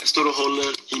 Jag står och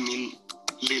håller i min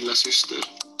lilla syster.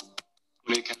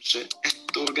 Hon är kanske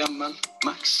 1 år gammal,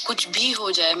 max. कुछ भी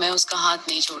हो जाए, मैं उसका हाथ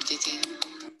नहीं छोड़ती थी.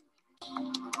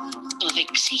 Το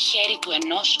δεξί χέρι του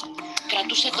ενός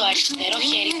κρατούσε το αριστερό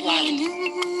χέρι του άλλου.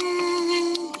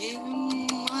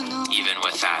 Even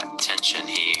with that tension,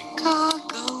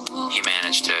 he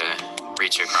managed to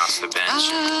reach across the bench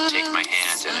and take my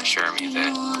hand and assure me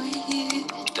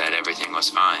that everything was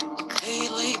fine.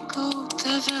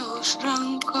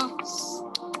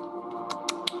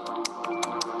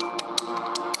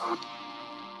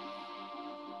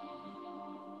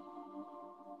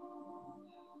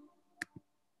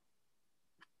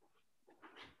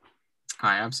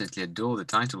 I absolutely adore the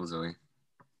title, Zoe.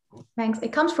 Thanks.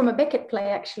 It comes from a Beckett play,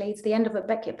 actually. It's the end of a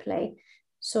Beckett play,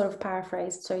 sort of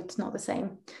paraphrased, so it's not the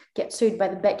same. Get sued by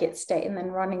the Beckett state and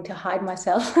then running to hide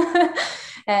myself.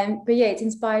 But yeah, it's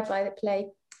inspired by the play.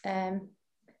 And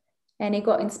I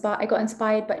got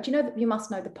inspired, but you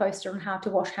must know the poster on how to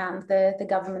wash hands, the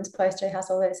government's poster has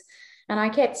all this. And I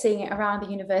kept seeing it around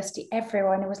the university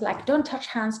everywhere, and it was like, don't touch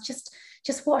hands,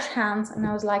 just wash hands. And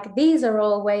I was like, these are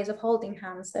all ways of holding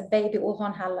hands. A baby will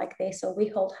hold hand like this, or we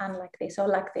hold hand like this, or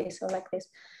like this, or like this.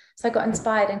 So I got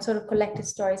inspired and sort of collected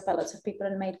stories by lots of people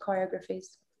and made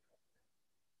choreographies.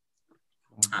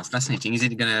 That's fascinating. Is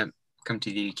it going to come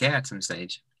to the UK at some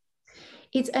stage?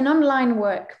 It's an online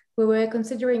work. We were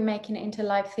considering making it into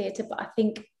live theatre, but I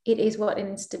think it is what it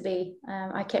needs to be.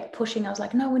 I kept pushing. I was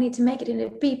like, no, we need to make it in a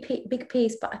big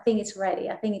piece, but I think it's ready.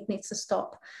 I think it needs to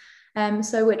stop.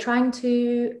 So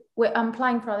I'm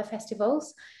applying for other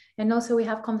festivals, and also we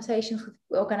have conversations with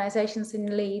organizations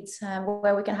in Leeds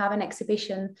where we can have an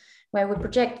exhibition where we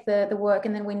project the work,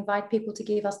 and then we invite people to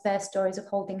give us their stories of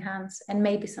holding hands, and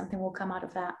maybe something will come out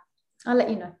of that. I'll let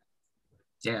you know.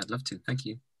 Yeah, I'd love to. Thank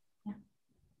you.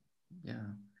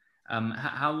 Yeah.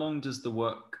 How long does the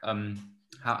work,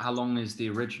 how long is the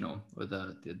original, or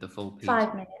the full piece?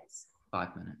 5 minutes.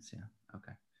 5 minutes, yeah.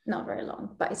 Okay. Not very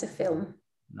long, but it's a film.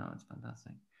 No, it's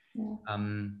fantastic. Yeah.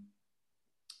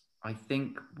 I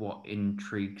think what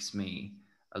intrigues me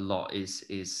a lot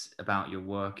is about your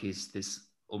work is this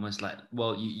almost like,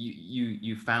 well,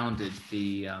 you founded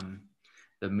the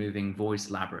Moving Voice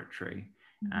Laboratory,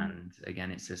 and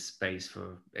again, it's a space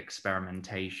for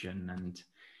experimentation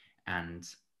and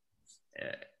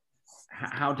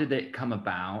how did it come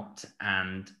about,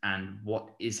 and what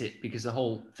is it? Because the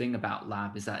whole thing about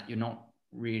lab is that you're not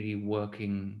really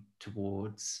working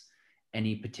towards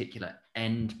any particular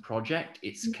end project.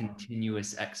 It's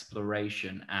continuous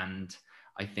exploration, and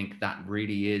I think that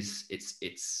really is,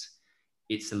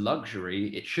 it's a luxury.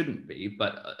 It shouldn't be,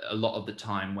 but a lot of the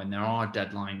time when there are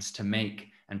deadlines to make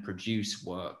and produce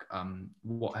work,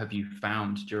 what have you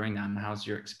found during that, and how's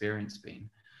your experience been?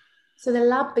 So the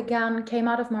lab came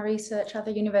out of my research at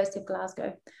the University of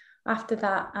Glasgow. After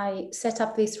that, I set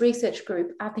up this research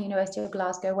group at the University of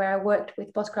Glasgow where I worked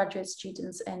with postgraduate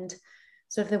students, and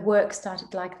sort of the work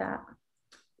started like that.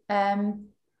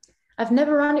 I've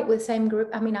never run it with the same group.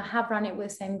 I mean, I have run it with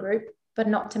the same group, but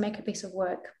not to make a piece of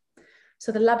work.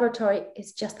 So the laboratory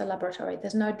is just a laboratory.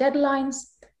 There's no deadlines,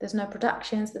 there's no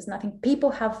productions, there's nothing.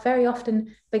 People have very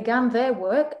often begun their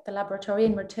work at the laboratory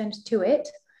and returned to it,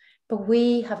 but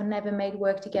we have never made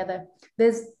work together.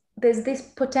 There's this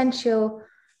potential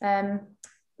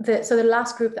the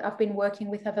last group that I've been working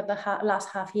with over the last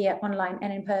half year, online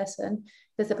and in person,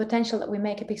 there's the potential that we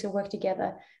make a piece of work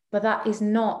together, but that is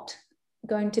not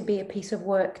going to be a piece of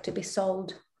work to be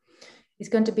sold. It's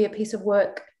going to be a piece of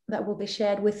work that will be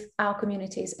shared with our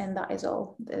communities, and that is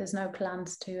all. There's no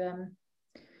plans to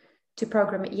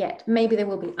program it yet. Maybe there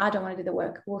will be. I don't want to do the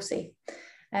work. We'll see.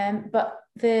 But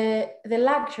the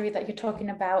luxury that you're talking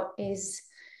about is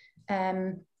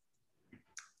an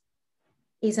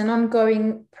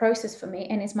ongoing process for me,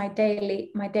 and it's my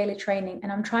daily training.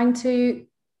 And I'm trying to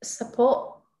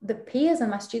support the peers and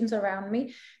my students around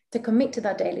me to commit to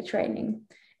that daily training.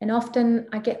 And often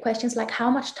I get questions like, how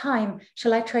much time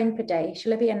shall I train per day?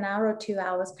 Shall it be an hour or 2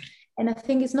 hours? And I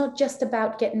think it's not just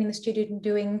about getting in the studio and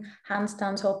doing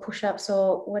handstands or push-ups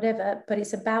or whatever, but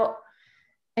it's about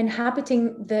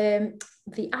inhabiting the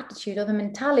attitude or the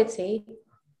mentality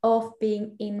of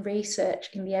being in research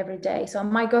in the everyday. So I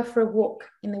might go for a walk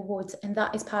in the woods, and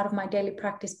that is part of my daily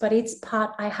practice, but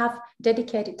I have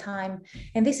dedicated time.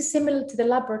 And this is similar to the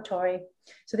laboratory.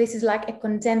 So this is like a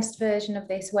condensed version of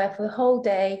this, where for the whole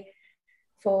day,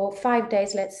 for 5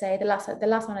 days, let's say, the last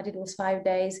one I did was 5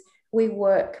 days, we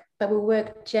work, but we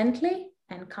work gently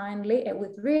and kindly and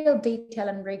with real detail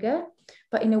and rigor,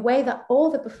 but in a way that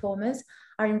all the performers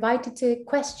are invited to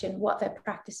question what their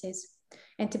practice is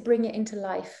and to bring it into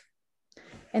life.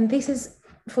 And this is,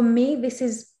 for me, this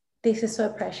is so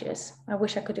precious. I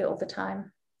wish I could do it all the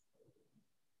time.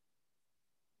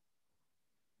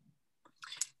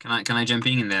 Can I jump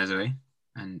in there, Zoe?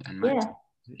 And Max?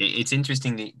 Yeah. It's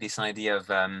interesting, this idea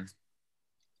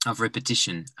of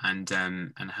repetition and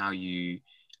how you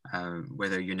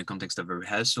whether you're in the context of a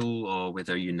rehearsal or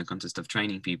whether you're in the context of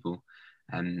training people.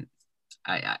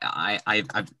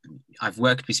 I've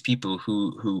worked with people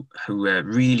who were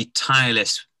really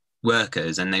tireless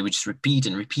workers, and they would just repeat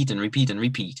and repeat and repeat and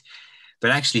repeat. But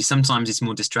actually, sometimes it's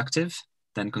more destructive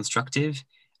than constructive,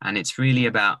 and it's really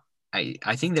about.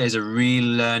 I think there's a real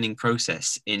learning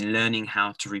process in learning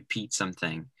how to repeat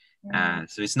something.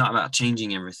 So it's not about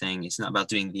changing everything. It's not about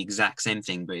doing the exact same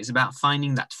thing, but it's about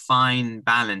finding that fine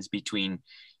balance between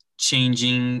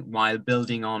changing while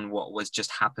building on what was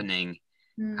just happening.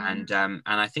 And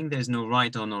I think there's no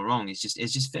right or no wrong. It's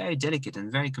just very delicate and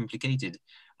very complicated.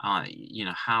 You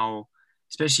know, how,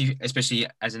 especially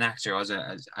as an actor,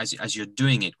 as you're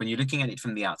doing it, when you're looking at it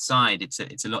from the outside, it's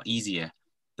a lot easier.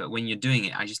 But when you're doing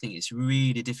it, I just think it's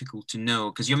really difficult to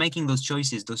know, because you're making those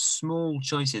choices, those small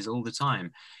choices all the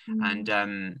time. And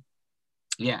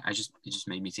yeah, it just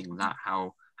made me think of that,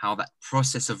 how that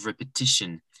process of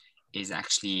repetition is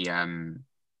actually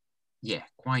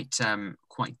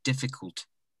quite difficult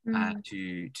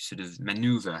to sort of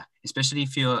maneuver, especially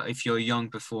if you're a young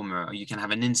performer, or you can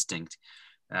have an instinct.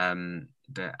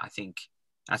 But I think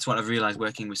that's what I've realized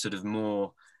working with sort of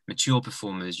more mature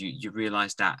performers. You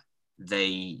realize that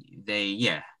they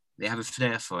have a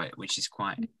flair for it, which is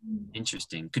quite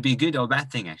interesting. Could be a good or bad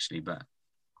thing, actually, but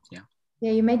yeah,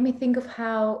 you made me think of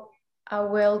how our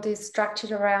world is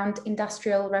structured around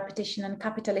industrial repetition and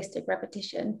capitalistic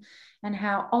repetition, and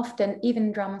how often, even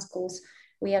in drama schools,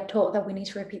 we are taught that we need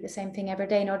to repeat the same thing every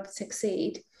day in order to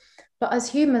succeed. But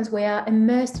as humans, we are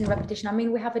immersed in repetition. I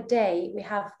mean, we have a day, we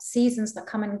have seasons that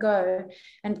come and go.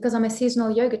 And because I'm a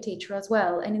seasonal yoga teacher as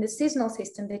well, and in the seasonal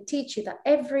system, they teach you that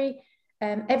every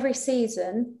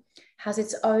season has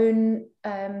its own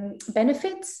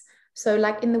benefits. So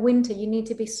like in the winter, you need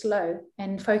to be slow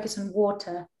and focus on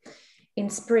water. In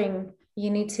spring, you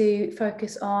need to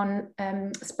focus on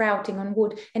sprouting, on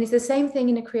wood. And it's the same thing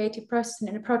in a creative process and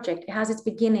in a project. It has its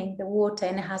beginning, the water,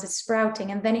 and it has its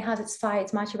sprouting, and then it has its fire,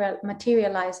 it's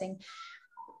materializing.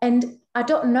 And I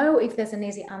don't know if there's an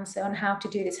easy answer on how to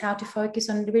do this, how to focus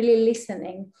on really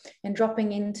listening and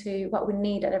dropping into what we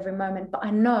need at every moment. But I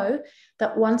know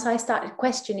that once I started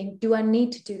questioning, do I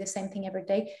need to do the same thing every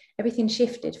day? Everything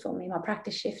shifted for me, my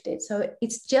practice shifted. So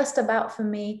it's just about, for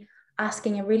me,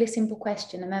 asking a really simple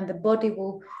question, and then the body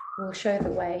will show the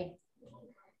way.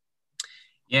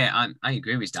 Yeah, I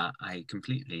agree with that. I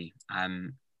completely.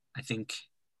 I think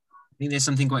there's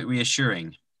something quite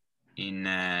reassuring in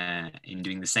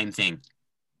doing the same thing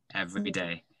every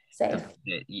day. Same.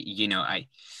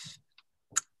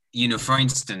 For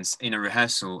instance, in a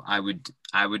rehearsal, I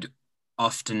would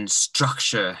often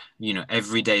structure,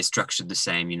 every day is structured the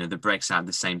same. The breaks are at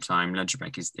the same time. Lunch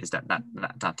break is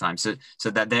that time. So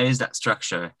that there is that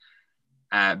structure.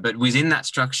 But within that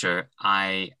structure,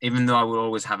 even though I will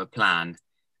always have a plan,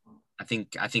 I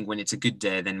think when it's a good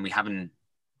day, then we haven't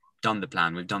done the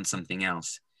plan. We've done something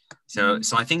else. So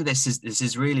I think this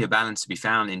is really a balance to be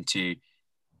found into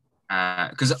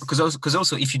Because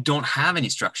also if you don't have any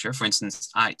structure, for instance,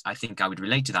 I think I would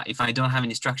relate to that. If I don't have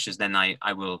any structures, then I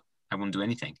won't do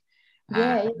anything.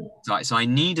 So I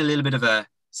need a little bit of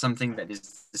something that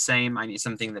is the same. I need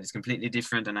something that is completely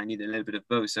different, and I need a little bit of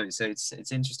both. So it's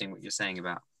interesting what you're saying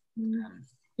about.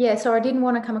 So I didn't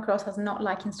want to come across as not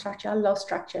liking structure. I love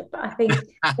structure, but I think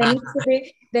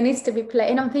there needs to be play.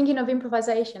 And I'm thinking of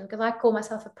improvisation because I call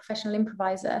myself a professional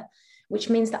improviser, which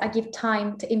means that I give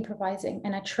time to improvising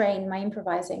and I train my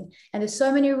improvising. And there's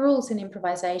so many rules in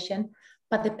improvisation,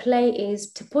 but the play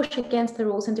is to push against the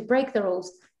rules and to break the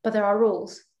rules, but there are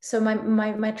rules. So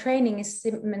my training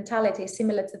mentality is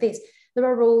similar to this. There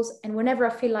are rules, and whenever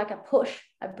I feel like I push,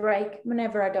 I break.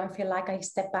 Whenever I don't feel like, I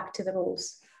step back to the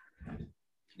rules.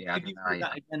 Yeah, could you say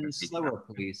that again slower,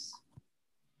 please?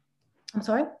 I'm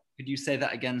sorry? Could you say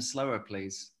that again slower,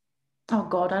 please? Oh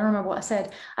God, I don't remember what I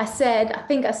said. I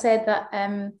think I said that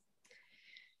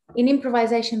in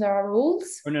improvisation there are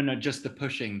rules. Oh no, just the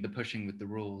pushing with the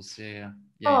rules. Yeah.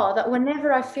 That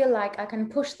whenever I feel like I can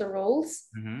push the rules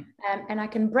and I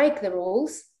can break the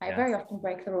rules, I very often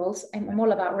break the rules. I'm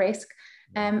all about risk.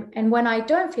 And when I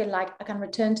don't feel like, I can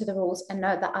return to the rules and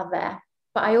know that are there.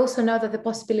 But I also know that the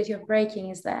possibility of breaking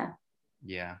is there.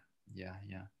 Yeah.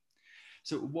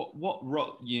 So what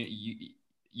role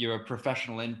you're a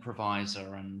professional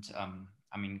improviser, and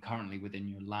I mean, currently within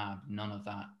your lab, none of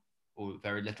that, or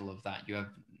very little of that, you have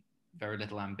very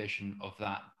little ambition of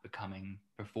that becoming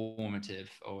performative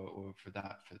or for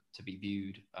that to be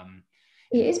viewed.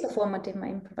 It is performative, my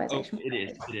improvisation. Oh, it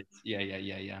is.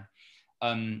 Yeah.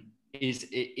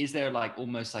 Is there like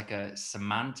almost like a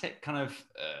somatic kind of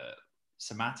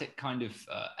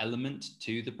element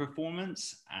to the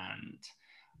performance, and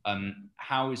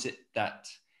how is it that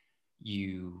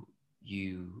you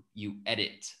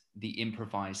edit the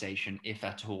improvisation, if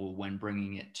at all, when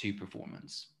bringing it to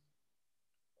performance?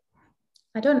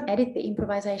 I don't edit the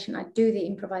improvisation. I do the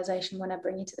improvisation when I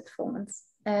bring it to the performance.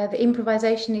 The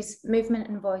improvisation is movement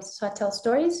and voice. So I tell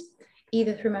stories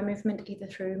either through my movement, either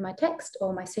through my text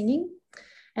or my singing,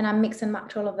 and I mix and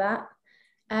match all of that.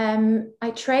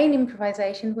 I train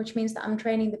improvisation, which means that I'm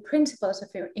training the principles of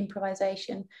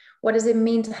improvisation. What does it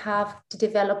mean to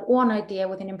develop one idea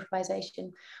within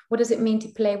improvisation? What does it mean to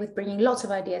play with bringing lots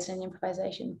of ideas in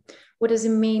improvisation? What does it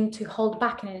mean to hold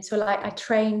back in it? So like I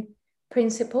train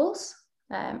principles.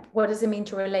 What does it mean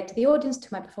to relate to the audience,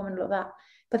 to my performance, all of that?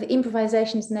 But the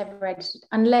improvisation is never edited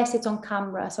unless it's on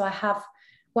camera. So I have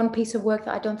one piece of work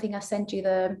that I don't think I sent you,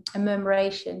 a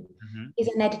murmuration, is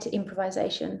an edited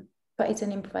improvisation. But it's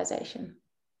an improvisation.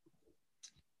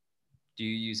 Do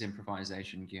you use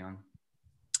improvisation, Guillaume?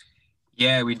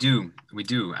 Yeah, we do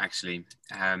actually.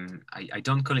 I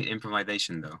don't call it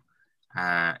improvisation though.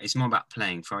 It's more about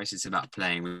playing. For us, it's about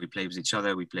playing. We play with each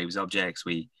other. We play with objects.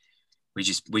 We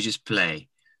just play.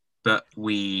 But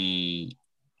I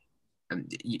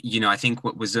think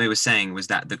what Zoe was saying was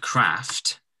that the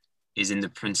craft is in the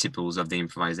principles of the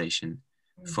improvisation.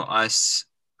 For us.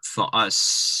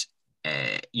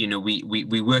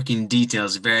 We work in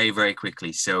details very, very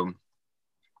quickly. So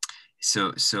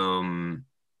we're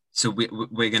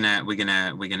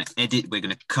gonna edit, we're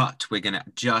gonna cut, we're gonna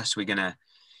adjust, we're gonna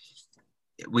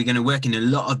work in a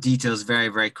lot of details very,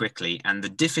 very quickly. And the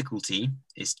difficulty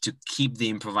is to keep the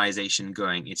improvisation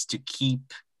going. Is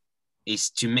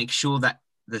to make sure that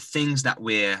the things that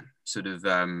we're sort of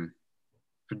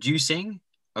producing,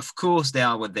 of course they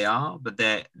are what they are, but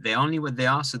they're only what they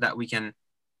are so that we can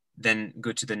then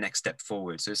go to the next step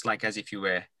forward. So it's like as if you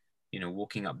were,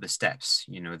 walking up the steps,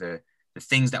 the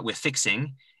things that we're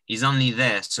fixing is only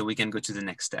there so we can go to the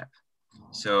next step.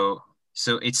 So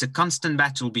it's a constant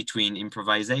battle between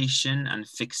improvisation and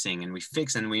fixing, and we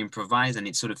fix and we improvise and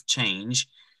it sort of change.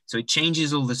 So it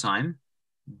changes all the time,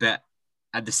 but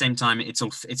at the same time, it's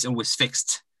always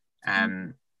fixed.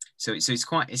 So it's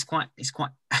quite it's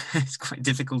quite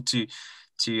difficult to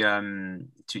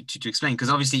explain, because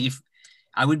obviously if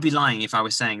I would be lying if I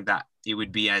was saying that it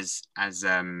would be as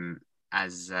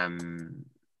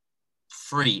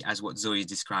free as what Zoe is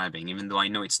describing, even though I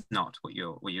know it's not what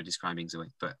you're describing,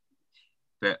 Zoe. But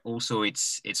also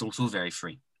it's also very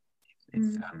free.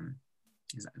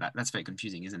 That's very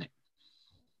confusing, isn't it?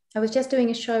 I was just doing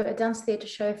a dance theatre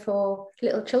show for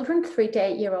little children, 3 to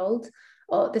 8 year old,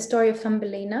 or the story of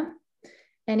Thumbelina.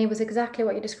 And it was exactly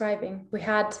what you're describing. We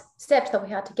had steps that we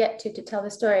had to get to tell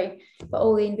the story, but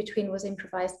all the in between was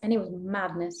improvised, and it was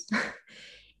madness.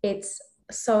 It's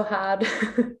so hard.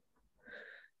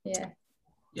 Yeah.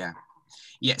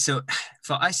 So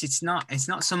for us, it's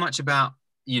not so much about,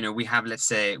 we have, let's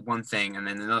say, one thing and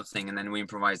then another thing, and then we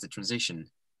improvise the transition.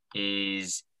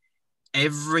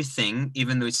 everything,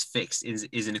 even though it's fixed,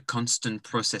 is in a constant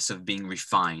process of being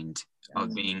refined,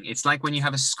 of being, it's like when you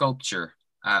have a sculpture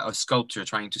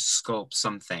trying to sculpt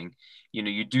something, you know,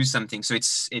 you do something, so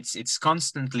it's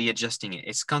constantly adjusting it,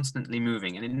 it's constantly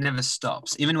moving, and it never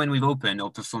stops. Even when we've opened or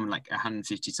performed like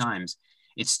 150 times,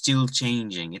 it's still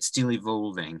changing, it's still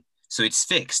evolving. So it's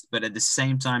fixed, but at the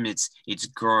same time, it's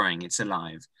growing, it's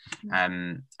alive.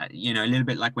 You know, a little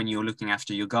bit like when you're looking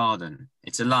after your garden,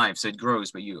 it's alive, so it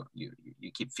grows, but you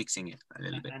keep fixing it a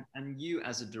little bit. And you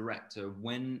as a director,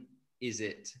 when is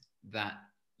it that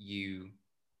you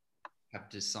have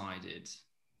decided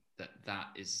that that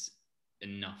is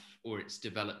enough, or it's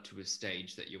developed to a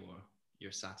stage that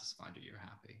you're satisfied or you're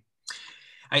happy?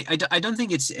 I don't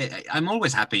think it's, I'm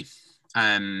always happy.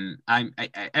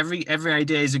 Every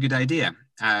idea is a good idea.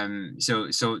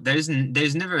 So there's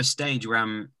never a stage where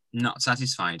I'm not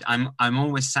satisfied. I'm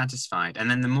always satisfied,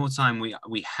 and then the more time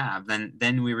we have,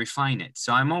 then we refine it.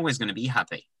 So I'm always going to be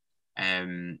happy.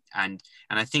 And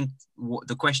I think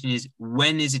the question is,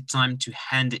 when is it time to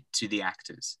hand it to the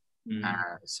actors?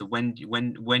 So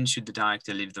when should the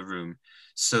director leave the room,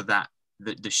 so that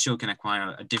the show can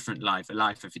acquire a different life, a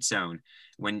life of its own,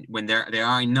 when there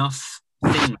are enough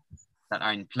things that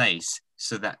are in place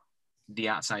so that the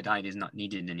outside eye is not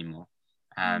needed anymore.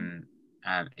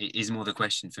 It is more the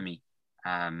question for me.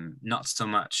 Not so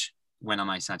much when am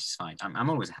I satisfied. I'm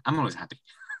always happy.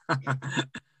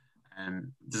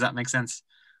 Does that make sense?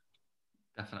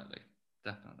 Definitely.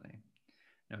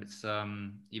 No, it's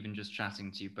even just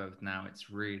chatting to you both now, it's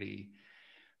really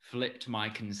flipped my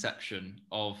conception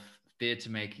of theatre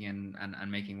making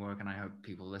and making work, and I hope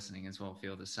people listening as well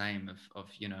feel the same of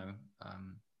you know,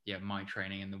 my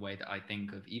training and the way that I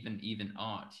think of even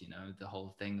art, you know, the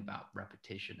whole thing about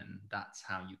repetition, and that's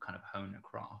how you kind of hone a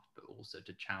craft, but also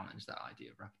to challenge that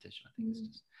idea of repetition. I think it's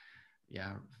just,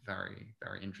 very,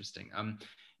 very interesting.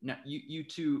 Now you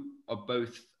two are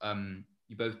both,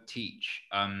 you both teach,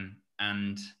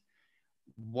 and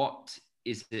what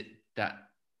is it that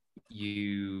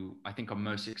you, I think, are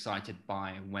most excited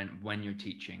by when you're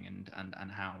teaching,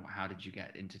 and how did you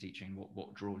get into teaching?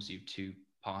 What draws you to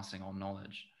passing on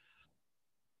knowledge?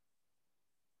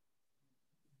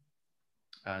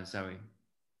 Zoe.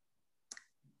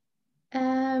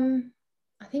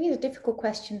 I think it's a difficult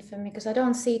question for me because I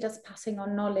don't see it as passing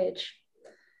on knowledge.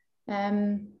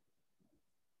 There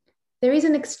is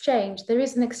an exchange. There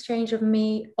is an exchange of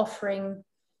me offering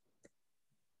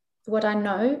what I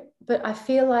know, but I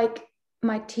feel like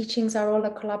my teachings are all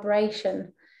a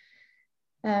collaboration.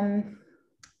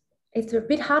 It's a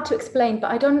bit hard to explain,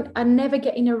 but I never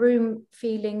get in a room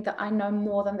feeling that I know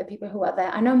more than the people who are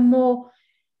there. I know more,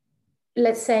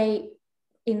 let's say,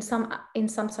 in some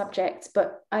subjects,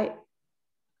 but I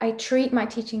treat my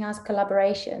teaching as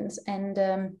collaborations, and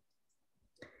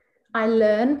I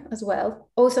learn as well,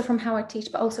 also from how I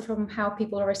teach, but also from how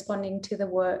people are responding to the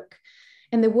work.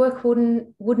 And the work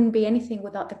wouldn't be anything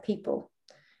without the people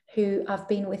who I've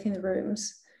been with in the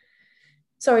rooms.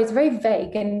 Sorry, it's very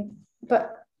vague,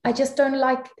 but I just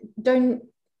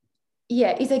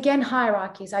it's again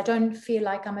hierarchies. I don't feel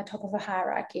like I'm at top of a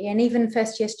hierarchy. And even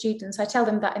first year students, I tell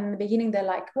them that in the beginning, they're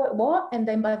like, what? And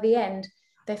then by the end,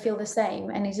 they feel the same,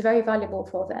 and it's very valuable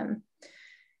for them.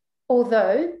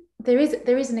 Although there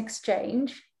is an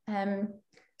exchange,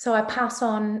 so I pass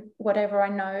on whatever I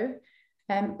know,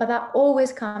 but that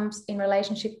always comes in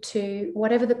relationship to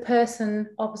whatever the person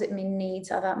opposite me needs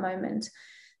at that moment.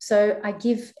 So I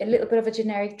give a little bit of a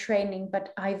generic training,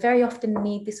 but I very often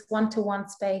need this one-to-one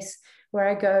space where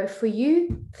I go, for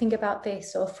you, think about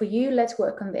this, or for you, let's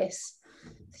work on this.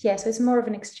 Yeah, so it's more of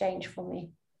an exchange for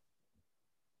me.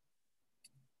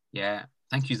 Yeah,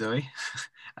 thank you, Zoe.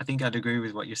 I think I'd agree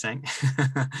with what you're saying.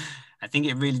 I think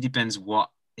it really depends what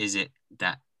is it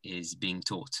that is being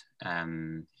taught.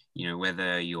 You know,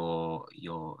 whether you're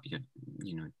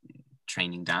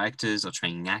training directors or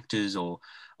training actors, or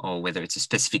whether it's a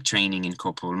specific training in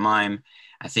corporal mime.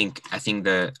 I think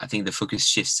the focus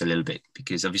shifts a little bit,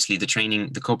 because obviously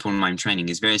the corporal mime training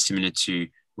is very similar to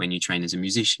when you train as a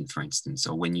musician, for instance,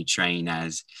 or when you train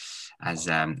as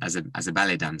a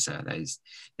ballet dancer.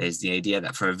 There's the idea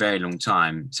that for a very long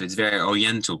time, so it's very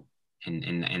oriental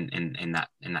in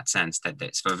that sense, that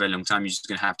it's for a very long time you're just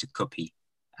going to have to copy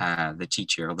the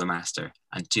teacher or the master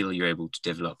until you're able to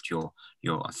develop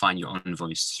find your own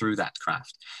voice through that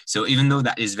craft. So even though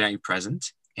that is very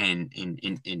present in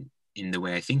the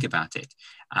way I think about it,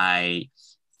 I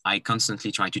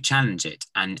constantly try to challenge it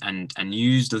and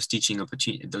use those teaching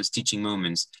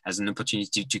moments as an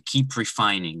opportunity to keep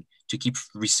refining, to keep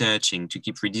researching, to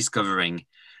keep rediscovering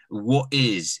what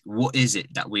is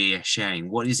it that we're sharing,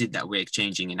 what is it that we're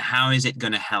exchanging, and how is it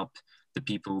going to help the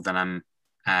people that I'm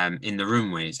in the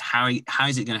room with? How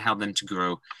is it going to help them to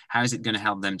grow? How is it going to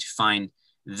help them to find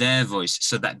their voice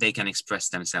so that they can express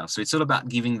themselves? So it's all about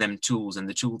giving them tools, and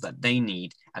the tools that they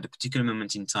need at a particular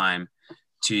moment in time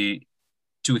to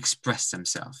express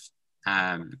themselves.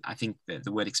 I think that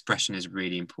the word expression is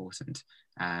really important.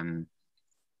 I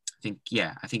think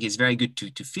it's very good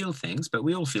to feel things, but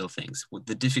we all feel things. What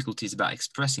the difficulty is about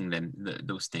expressing them,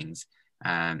 those things,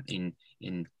 in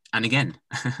and again,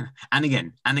 and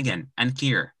again, and again, and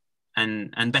clearer,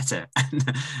 and better,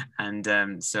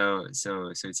 and so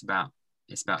it's about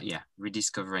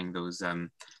rediscovering those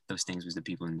things with the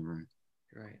people in the room.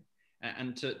 Great.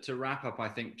 And to wrap up, I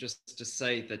think just to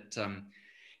say that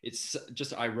it's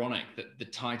just ironic that the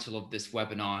title of this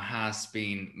webinar has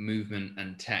been Movement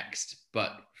and Text,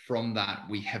 but from that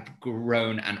we have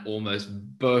grown and almost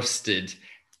bursted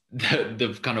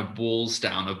the kind of walls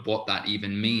down of what that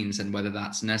even means and whether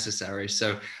that's necessary.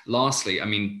 So lastly, I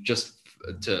mean, just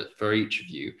for each of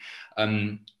you,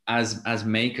 as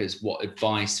makers, what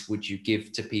advice would you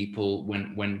give to people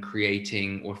when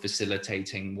creating or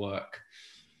facilitating work?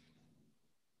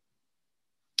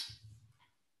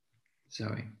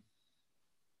 Zoe.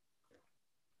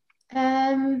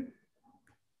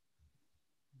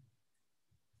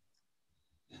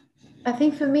 I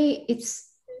think for me, it's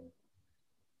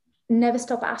never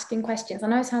stop asking questions. I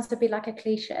know it sounds a bit like a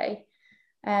cliche.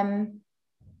 The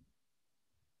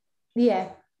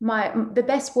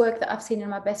best work that I've seen,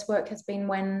 and my best work has been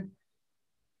when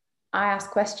I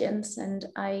ask questions, and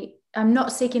I'm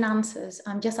not seeking answers.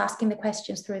 I'm just asking the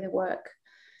questions through the work,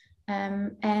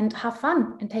 and have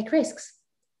fun and take risks,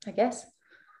 I guess.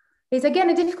 It's again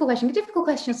a difficult question. A difficult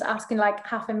question to ask in like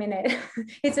half a minute.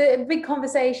 It's a big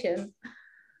conversation.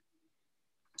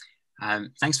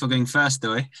 Thanks for going first,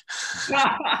 though.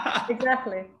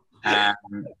 Exactly. I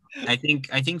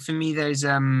think for me, there's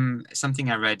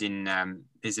something I read in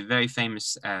there's a very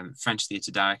famous French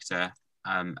theatre director,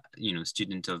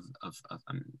 student of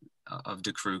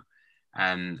Decroux,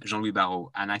 Jean-Louis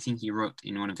Barrault, and I think he wrote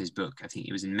in one of his books, I think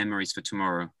it was in Memories for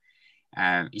Tomorrow.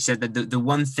 He said that the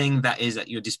one thing that is at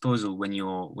your disposal when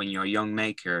you're a young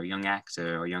maker, young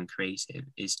actor, or young creative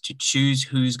is to choose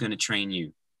who's going to train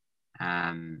you.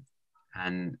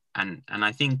 And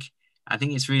I think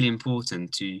it's really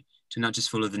important to not just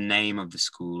follow the name of the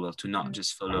school, or to not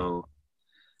just follow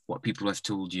what people have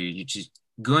told you. You just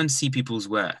go and see people's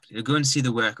work. Go and see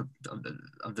the work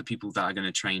of the people that are going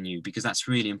to train you, because that's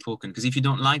really important. Because if you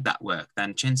don't like that work,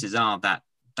 then chances are that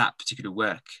particular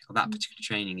work or that particular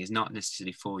training is not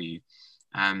necessarily for you.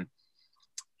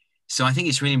 So I think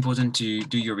it's really important to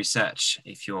do your research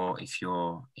if you're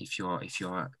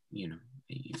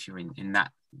in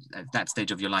that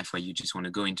stage of your life where you just want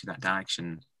to go into that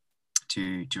direction,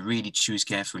 to really choose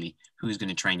carefully who's going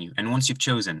to train you. And once you've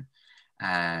chosen,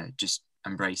 just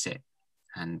embrace it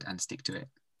and stick to it,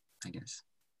 I guess.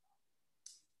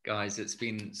 Guys, it's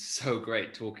been so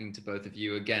great talking to both of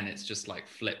you. Again, it's just like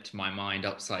flipped my mind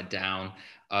upside down.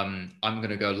 I'm going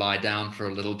to go lie down for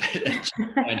a little bit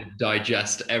and kind of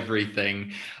digest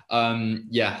everything.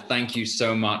 Thank you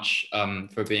so much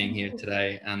for being here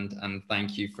today, and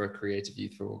thank you for Creative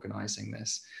Youth for organizing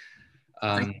this.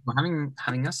 Thank you for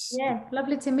having us. Yeah,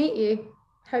 lovely to meet you.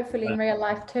 Hopefully in real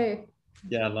life too.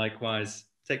 Yeah, likewise.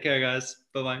 Take care, guys.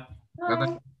 Bye-bye. Bye.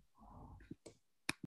 Bye-bye.